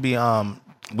supposed to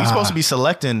be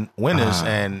selecting winners,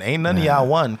 and ain't none of y'all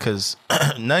won because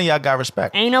none of y'all got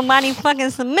respect. Ain't nobody fucking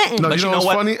submitting. No, But you know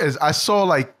what's funny is I saw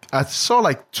like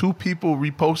 2 people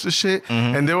repost the shit,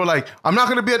 and they were like, "I'm not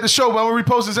gonna be at the show, but I'm gonna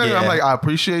repost this." Anyway. Yeah. I'm like, "I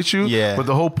appreciate you, Yeah. but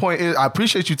the whole point is, I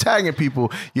appreciate you tagging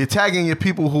people. You're tagging your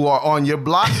people who are on your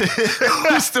block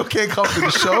who still can't come to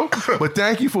the show. But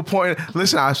thank you for pointing.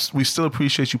 Listen, we still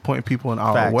appreciate you pointing people in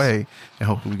our Facts. way, and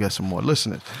hopefully we get some more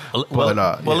listeners. Well,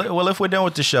 But, well, if we're done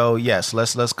with the show, yes,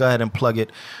 let's go ahead and plug it.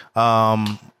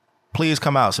 Please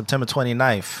come out September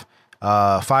 29th.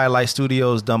 Firelight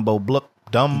Studios,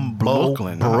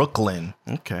 Brooklyn, huh? Brooklyn.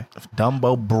 Okay.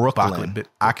 Dumbo, Brooklyn. Bit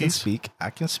I can cookies?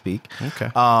 speak.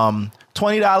 Okay.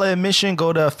 $20 admission.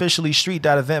 Go to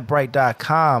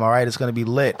officiallystreet.eventbrite.com. All right, it's going to be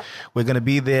lit. We're going to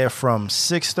be there from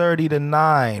 6:30 to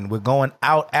 9. We're going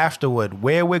out afterward.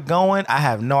 Where we're going, I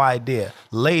have no idea.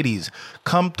 Ladies,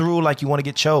 come through like you want to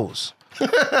get chose.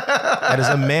 That is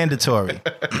a mandatory.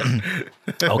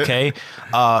 Okay.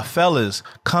 Fellas,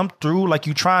 come through like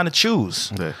you trying to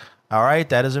choose. Yeah. All right,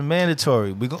 that is a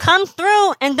mandatory. Come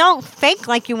through and don't fake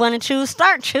like you want to choose.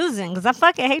 Start choosing, because I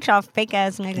fucking hate y'all fake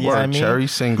ass niggas. Yeah. I mean- Cherry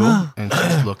single and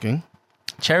she's looking.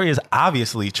 Cherry is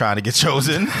obviously trying to get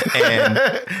chosen, and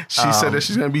She said that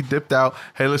she's gonna be dipped out.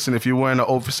 Hey, listen, if you're wearing an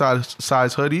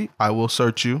oversized hoodie, I will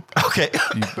search you. okay.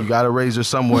 You got a razor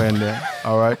somewhere in there.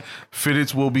 All right.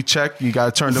 Fitteds will be checked. You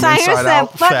gotta turn them Sire inside said,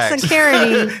 out. fuck Facts.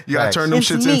 security. You gotta Facts. turn them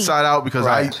It's shits me. inside out because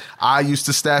Right. I used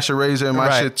to stash a razor in my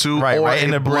Right. shit too. Right. or Right in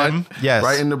a the brim. blunt. Yes.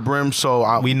 Right in the brim.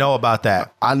 So We know about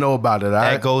that. I know about it. All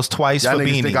right? That goes twice Y'all for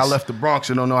niggas beanies. think I left the Bronx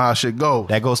and don't know how shit go.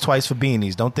 That goes twice for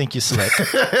beanies. Don't think you're slick.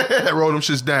 Roll them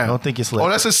shits down. Don't think you're slick. Oh,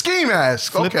 that's a ski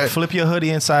mask. Okay. Flip your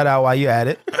hoodie inside out while you're at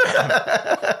it.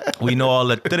 We know all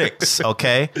the tricks,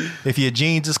 okay? If your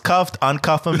jeans is cuffed,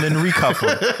 uncuff them and recuff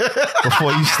them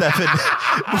before you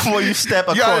step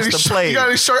across the plate. You got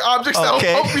any short objects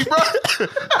Okay. that'll help me,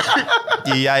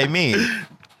 bro? Yeah, I mean.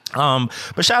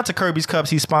 But shout out to Kirby's Cups.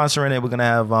 He's sponsoring it. We're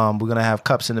gonna have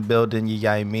cups in the building.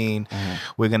 Yeah, I mean.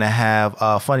 We're gonna have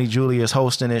Funny Julius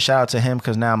hosting it. Shout out to him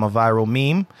because now I'm a viral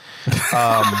meme.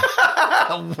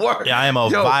 Word. Yeah, I am a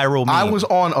viral meme. I was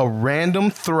on a random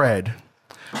thread,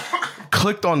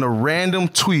 clicked on the random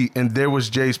tweet, and there was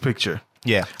Jay's picture.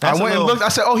 Yeah, I went and looked. I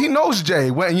said, "Oh, he knows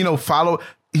Jay." Went and follow.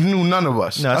 He knew none of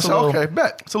us. No, I it's said, a little, "Okay,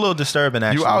 bet." It's a little disturbing,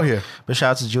 actually. You out here. But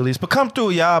shout out to Julius. But come through,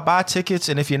 y'all. Buy tickets.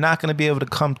 And if you're not going to be able to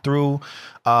come through,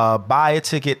 buy a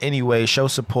ticket anyway. Show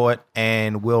support,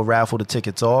 and we'll raffle the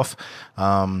tickets off.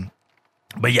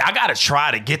 But y'all got to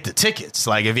try to get the tickets.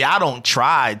 Like, if y'all don't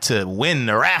try to win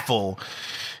the raffle,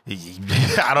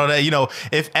 I don't know.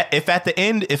 If at the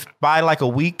end, if by like a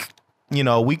week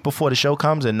before the show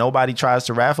comes and nobody tries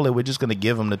to raffle it, we're just going to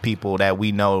give them to people that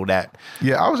we know that.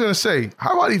 Yeah, I was gonna say,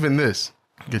 how about even this?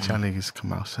 Get y'all niggas to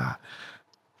come outside.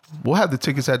 We'll have the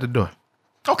tickets at the door.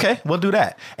 Okay, we'll do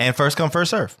that. And first come,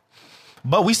 first serve.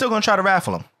 But we still going to try to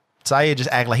raffle them. Syed just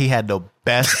act like he had the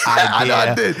best idea.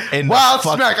 I did. in Wild the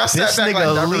fuck- smack. I sat this back like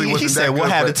nigga that really he wasn't said, that we'll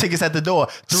good, have the but- tickets at the door.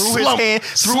 Threw his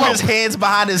Slump. hands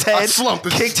behind his head, slumped.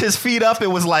 kicked his feet up,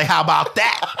 and was like, how about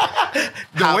that?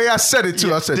 The way I said it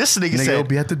too, I said, This nigga "Nigga said- will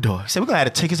be at the door." He said, we're going to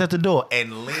have the tickets at the door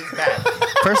and lean back.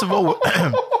 First of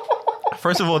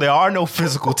all, there are no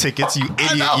physical tickets, you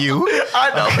idiot,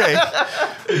 I know.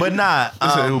 Okay. But nah. He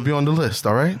said it will be on the list.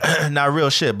 All right. Not real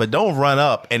shit, but don't run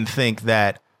up and think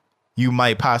that you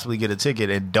might possibly get a ticket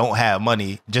and don't have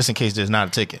money just in case there's not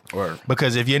a ticket. Word.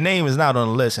 Because if your name is not on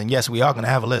the list, and yes, we are going to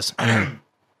have a list,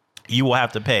 you will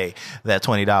have to pay that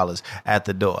 $20 at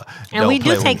the door. And we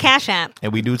do take Cash App.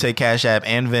 And we do take Cash App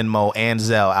and Venmo and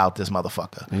Zelle out this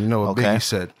motherfucker. And you know what Biggie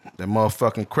said? That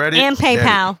motherfucking credit And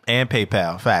PayPal. And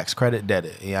PayPal. Facts. Credit,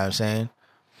 debit. You know what I'm saying?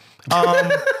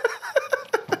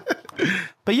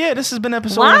 But yeah, this has been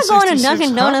episode Well, I was going to 166.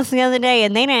 Dunkin' Donuts the other day,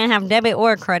 and they didn't have debit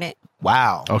or credit.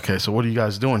 Wow. Okay, so what are you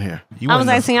guys doing here? You I was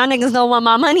like, so y'all niggas don't want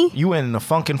my money? You went in the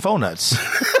funkin' phone nuts.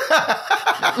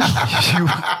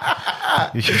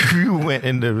 you went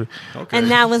in the... Okay.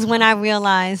 And that was when I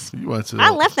realized. You went to I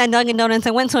left that Dunkin' Donuts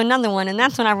and went to another one, and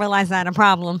that's when I realized I had a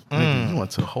problem. You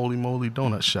went to Holy Moly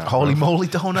Donut Shop. Holy bro. moly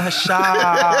donut shop.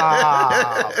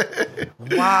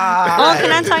 Wow. Oh,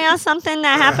 can I tell y'all something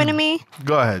that happened to me?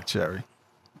 Go ahead, Cherry.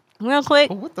 Real quick.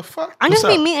 Oh, what the fuck? I What's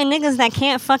just be up? meeting niggas that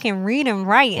can't fucking read and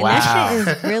write, and Wow. that shit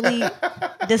is really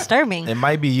disturbing. It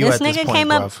might be you This at nigga this point, came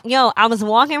bruv. up. Yo, I was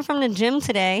walking from the gym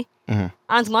today. Mm-hmm.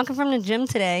 I was walking from the gym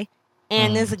today,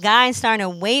 and this guy started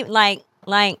like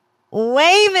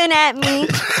waving at me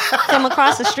from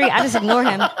across the street. I just ignored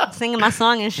him, singing my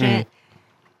song and shit.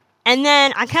 And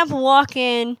then I kept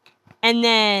walking, and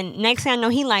then next thing I know,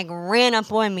 he like ran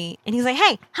up on me, and he's like,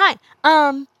 "Hey, hi,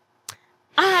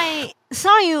 I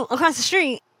saw you across the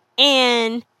street,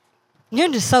 and you're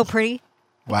just so pretty."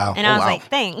 Wow. And I was wow. like,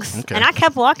 "Thanks." Okay. And I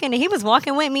kept walking, and he was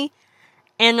walking with me,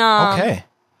 and Okay.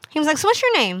 he was like, "So what's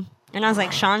your name?" And I was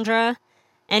like, "Chandra,"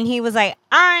 and he was like,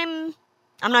 I'm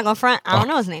not gonna front. I don't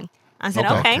know his name." I said,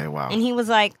 Okay. "Okay." Okay, wow. And he was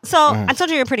like, "So I told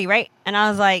you you're pretty, right?" And I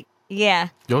was like, "Yeah."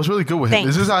 Yo, it's really good with him. Thanks.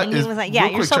 Is this how, And he is, was like, "Yeah,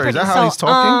 real you're quick, so Cherry, pretty." Is that how he's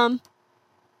talking?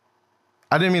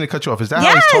 I didn't mean to cut you off. Is that how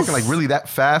he's Yes. talking? Like really that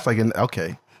fast? Like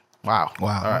okay. Wow.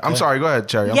 Wow, All right. okay. I'm sorry. Go ahead,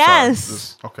 Cherry. I'm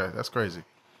Yes. sorry. Okay, that's crazy.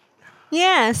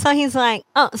 Yeah, so he's like,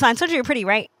 "Oh, so I told you you're pretty,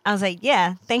 right?" I was like,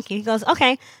 "Yeah, thank you." He goes,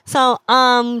 "Okay, so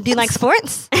do you like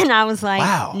sports?" And I was like,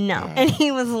 Wow. "No." And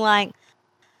he was like,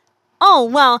 "Oh,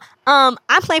 well,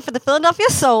 I play for the Philadelphia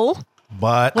Soul."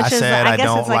 But Which I is, said I I guess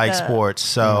don't it's like like a- sports,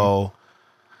 so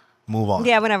move on.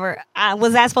 Yeah, whatever.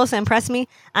 Was that supposed to impress me?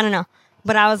 I don't know,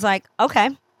 but I was like, "Okay,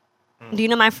 do you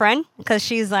know my friend?" Because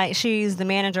she's the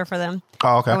manager for them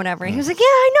Oh, okay. or whatever. And he was like, "Yeah,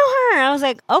 I know her." I was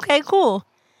like, "Okay, cool."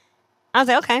 I was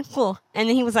like, "Okay, cool." And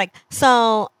then he was like,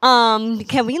 "So,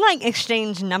 can we like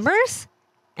exchange numbers?"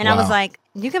 And I was Wow. like,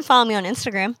 "You can follow me on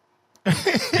Instagram." He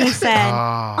said,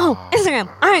 "Oh, Instagram.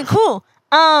 All right, cool.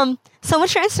 So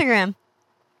what's your Instagram?"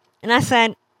 And I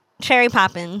said, "Cherry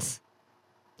Poppins."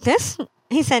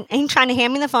 He said, and he tried to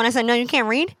hand me the phone. I said, "No, you can't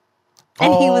read."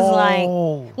 And he was like,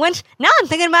 which now I'm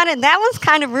thinking about it, that was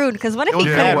kind of rude because what if he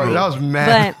Yeah, couldn't that read? was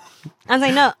mad. But I was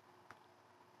like, no.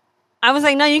 I was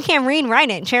like, "No, you can't read. Write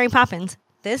it. Cherry Poppins."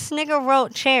 This nigga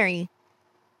wrote Cherry.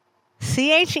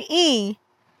 CHERRIE.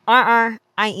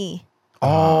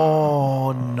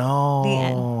 Oh, no. The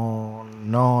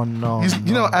end. No.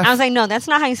 You know, I was like, "No, that's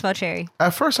not how you spell cherry."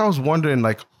 at first I was wondering,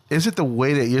 like, is it the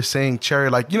way that you're saying cherry?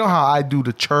 Like, you know how I do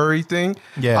the cherry thing?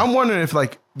 Yeah. I'm wondering if,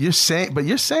 like, you're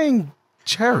saying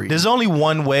cherry. There's only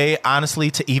one way, honestly,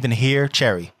 to even hear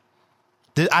cherry.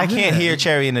 I can't hear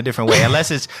cherry in a different way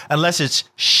unless it's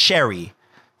sherry.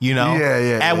 You know?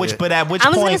 Yeah. At which point I was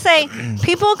gonna say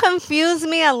people confuse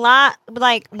me a lot.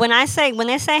 Like when they say,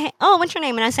 "Hey, oh, what's your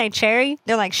name?" and I say Cherry,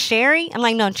 they're like Sherry. I'm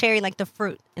like, "No, cherry, like the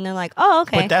fruit." And they're like, "Oh,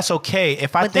 okay." But that's okay.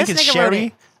 If I But think this it's nigga wrote sherry,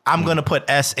 it. I'm gonna put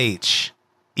SHERRI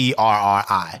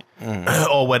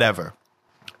or whatever.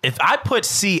 If I put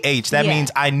CH, that Yeah, means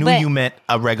I knew but- you meant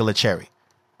a regular cherry.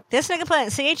 This nigga put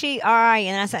CHERRI,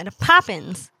 and I said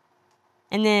Poppins,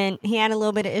 and then he had a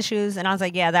little bit of issues, and I was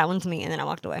like, "Yeah, that one's me," and then I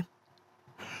walked away.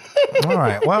 All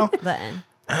right. Well, The end.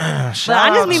 But I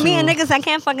just be meeting niggas that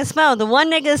can't fucking spell. The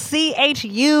one nigga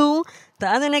CHU, the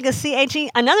other nigga CHE,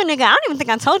 another nigga. I don't even think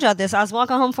I told y'all this. I was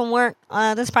walking home from work.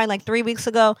 This is probably like 3 weeks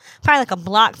ago. Probably like a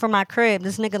block from my crib.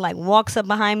 This nigga like walks up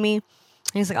behind me. And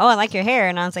he's like, "Oh, I like your hair,"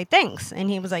 and I was like, "Thanks." And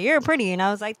he was like, "You're pretty," and I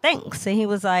was like, "Thanks." And he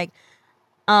was like,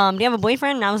 "Do you have a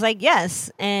boyfriend?" And I was like, "Yes."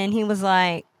 And he was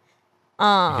like, You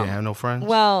can't have no friends?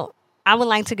 "Well, I would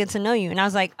like to get to know you." And I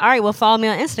was like, "All right, well, follow me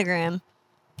on Instagram."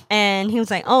 And he was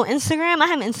like, "Oh, Instagram? I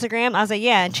have Instagram." I was like,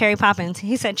 "Yeah, Cherry Poppins."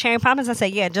 He said, "Cherry Poppins?" I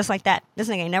said, "Yeah, just like that." This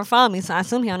nigga ain't never followed me, so I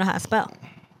assume he don't know how to spell.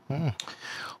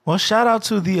 well, shout out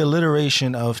to the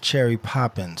alliteration of Cherry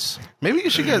Poppins. Maybe you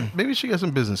should get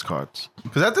some business cards.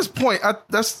 Because at this point, I think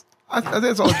that's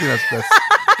the only thing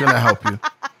that's gonna help you.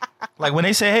 Like when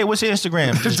they say, "Hey, what's your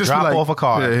Instagram?" Just be drop like, off a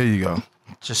card. Yeah, here you go.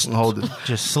 Just Hold it.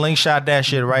 Just slingshot that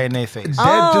shit right in their face.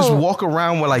 Then just Oh. walk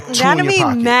around with like two in That'd your be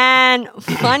pocket. mad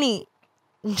funny.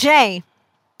 Jay,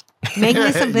 make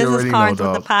me some You business already know, cards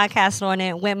with dog. the podcast on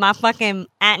it with my fucking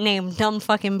 @name dumb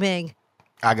fucking big.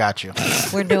 I got you.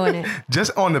 We're doing it.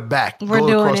 Just on the back. We're Go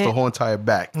doing across it. the whole entire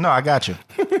back. No, I got you.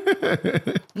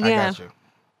 I Yeah, got you.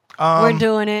 we're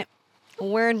doing it.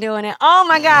 We're doing it. Oh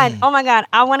my god. Oh my god.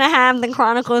 I want to have the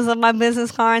chronicles of my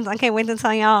business cards. I can't wait to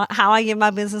tell y'all how I give my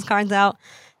business cards out.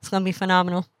 It's gonna be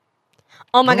phenomenal.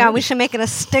 Oh my god. We should make it a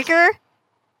sticker.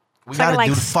 We So I gotta can like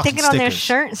do the fucking stick it on their stickers,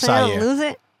 shirt so they Sayer. don't lose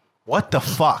it. What the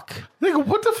fuck? Nigga,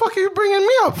 what the fuck are you bringing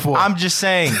me up for? I'm just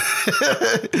saying,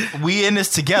 we in this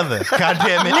together. God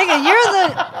damn it. Nigga, you're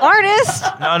the artist.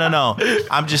 No.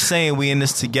 I'm just saying we in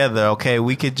this together, okay?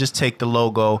 We could just take the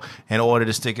logo and order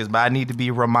the stickers, but I need to be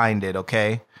reminded,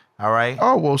 okay? All right?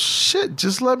 Oh, well, shit.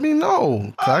 Just let me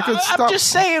know. I could stop. I'm just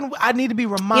saying I need to be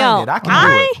reminded. Yo, I can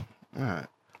do it. All right.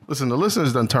 Listen, the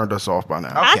listeners done turned us off by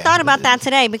now. I Okay. thought about that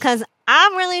today because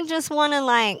I really just want to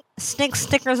like stick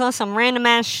stickers on some random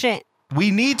ass shit.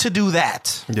 We need to do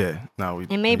that. Yeah. No, we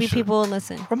And maybe we should. people will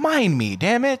listen. Remind me,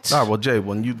 damn it. Nah, well, Jay,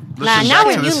 when you listen Nah, back now to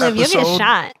when you this live, you'll get episode,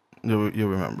 shot. You'll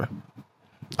remember.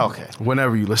 Okay.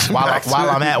 Whenever you listen While back to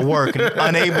I'm it. at work,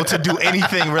 unable to do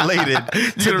anything related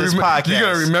to this podcast. You're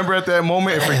going to remember at that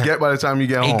moment and forget by the time you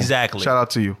get home. Exactly. Shout out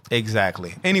to you.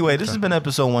 Exactly. Anyway, this has been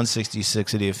episode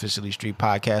 166 of the Officially Street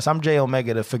Podcast. I'm J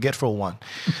Omega, the forgetful one.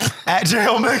 At J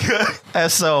Omega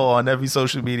SO on every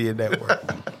social media network.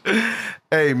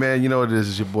 Hey, man, you know what it is.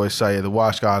 It's your boy Sayer, the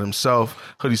Wash God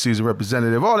himself, hoodie season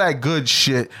representative, all that good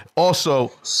shit.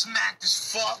 Also, Smacked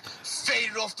as fuck,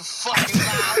 faded off the fucking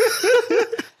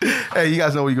loud. hey, you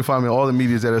guys know where you can find me on all the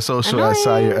medias that are social at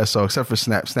Sayer SO, except for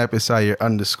Snap. Snap is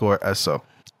Sayer_SO.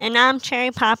 And I'm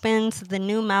Cherry Poppins, the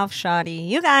new mouth shawty.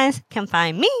 You guys can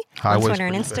find me Hi, on what's Twitter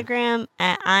and pretty bad? Instagram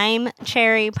at I'm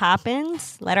Cherry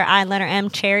Poppins. Letter I, letter M,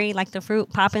 cherry like the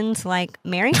fruit, Poppins like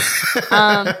Mary.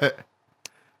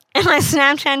 And my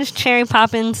Snapchat is Cherry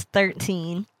Poppins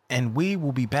 13. And we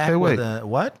will be back Hey, with wait. a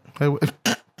what? Hey,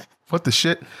 what the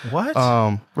shit? What?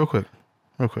 Real quick.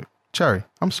 Cherry,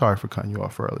 I'm sorry for cutting you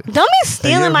off earlier. Don't be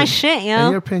stealing your my opi- shit, And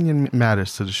your yo. opinion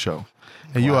matters to the show.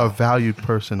 And you are a valued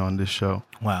person on this show.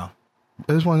 Wow.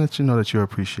 I just want to let you know that you're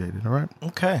appreciated, all right?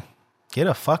 Okay. Get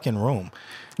a fucking room.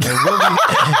 And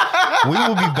we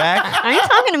will be back. Are you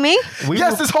talking to me?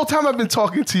 Yes, this whole time I've been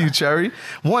talking to you, Cherry.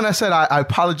 One, I said I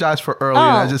apologize for earlier.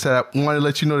 And I just said I wanted to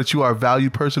let you know that you are a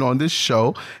valued person on this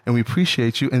show, and we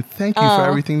appreciate you. And thank you for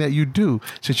everything that you do,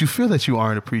 since you feel that you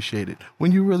aren't appreciated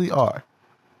when you really are.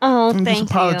 Oh, I'm thank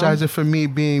just apologizing you. for me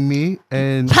being me.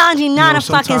 And Apology, not a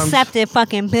fucking sometimes- septic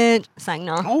fucking bitch. It's like,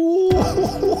 no.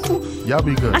 Y'all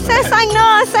be good. I said, it's like, no.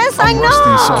 I said, it's like,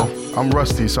 no. I'm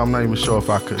rusty, so I'm not even sure if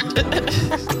I could.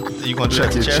 You gonna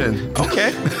Check your Cherry? chin.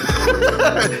 Okay.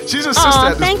 She's a sister Oh, at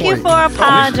this thank point. you for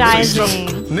apologizing.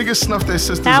 Niggas snuff their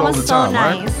sisters That all was the so time,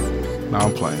 nice. right? No,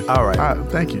 I'm playing. All right.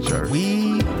 Thank you, Cherry.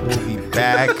 We will be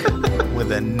back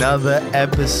with another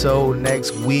episode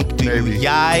next week. Do Maybe. you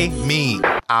yai me?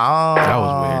 Oh. That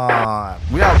was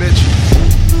weird. We out,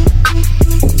 bitch.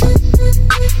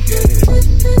 Get it.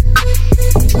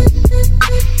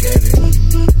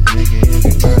 Nigga, if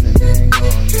you grindin', then go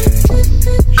and get it.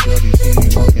 Shorty see me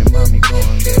walking, mommy, go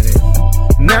and get it.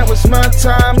 Now it's my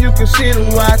time, you can see the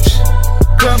watch.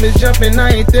 Club is jumping,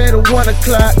 I ain't there to 1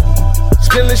 o'clock.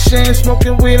 Spilling shame,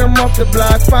 smoking weed, I'm off the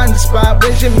block. Find the spot,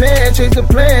 raise your man, change the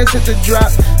plans, hit the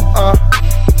drop.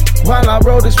 While I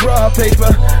roll this raw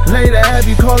paper, later have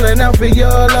you calling out for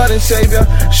your Lord and Savior.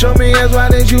 Show me as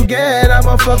wide as you get,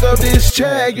 I'ma fuck up this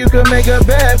check. You can make a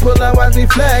bet, pull out, watch me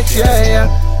flex, yeah.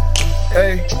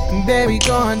 Hey, baby,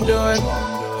 go and do it.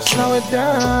 Slow it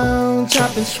down,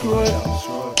 chop and screw it.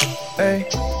 Hey,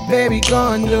 baby,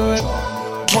 go and do it.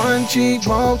 One cheek,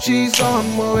 both cheeks, go and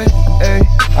move it. Hey,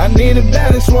 I need a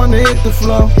baddest one to hit the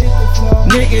floor.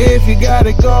 Nigga, if you got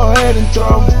it, go ahead and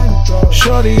throw.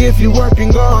 Shorty, if you working,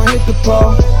 go and hit the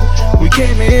pole. We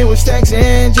came in here with stacks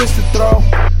in just to throw.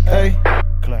 Hey,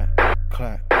 clap,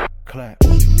 clap, clap. Do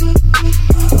it.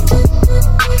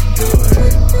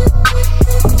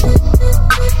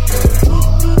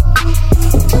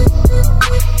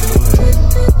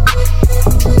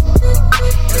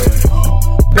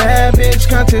 Bad bitch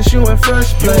contest, you in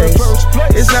first place.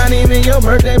 It's not even your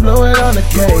birthday, blow it on the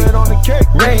cake.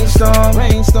 Rainstorm,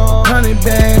 100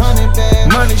 bands,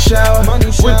 money shower,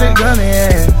 with the gun in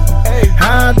hand.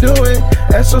 How I do it,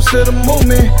 SO's to the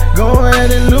movement. Go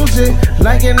ahead and lose it,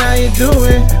 like it how you do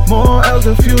it. More L's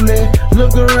than fueling.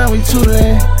 Look around, we too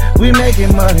late. We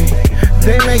making money,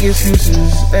 they make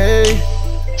excuses. Hey,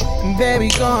 baby,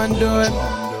 go and do it.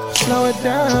 Slow it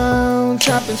down,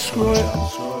 chop and screw it.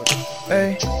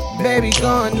 Hey, baby,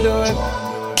 go and do it.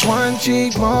 One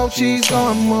cheek, both cheeks,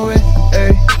 go and move it.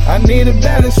 Hey, I need a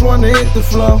baddest one to hit the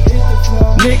floor.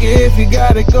 Nigga, if you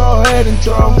got it, go ahead and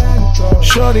throw.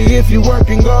 Shorty, if you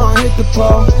working, go and hit the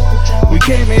pole. We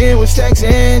came in here with stacks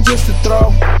in just to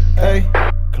throw. Hey,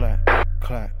 clap,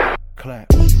 clap, clap.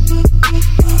 Do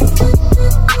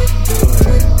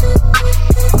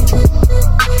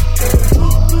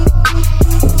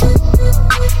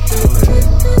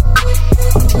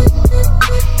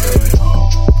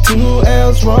it. 2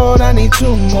 L's rolled, I need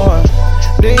 2 more.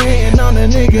 They hating on the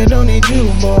nigga, don't need you,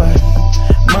 boy.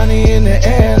 Money in the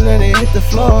air, let it hit the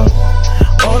floor.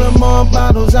 Order more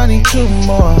bottles, I need 2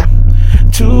 more.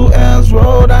 2 L's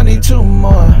rolled, I need 2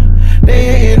 more. They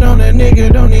hating on the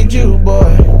nigga, don't need you,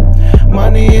 boy.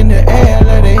 Money in the air,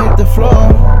 let it hit the floor.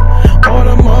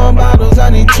 Order more bottles, I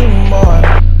need 2 more.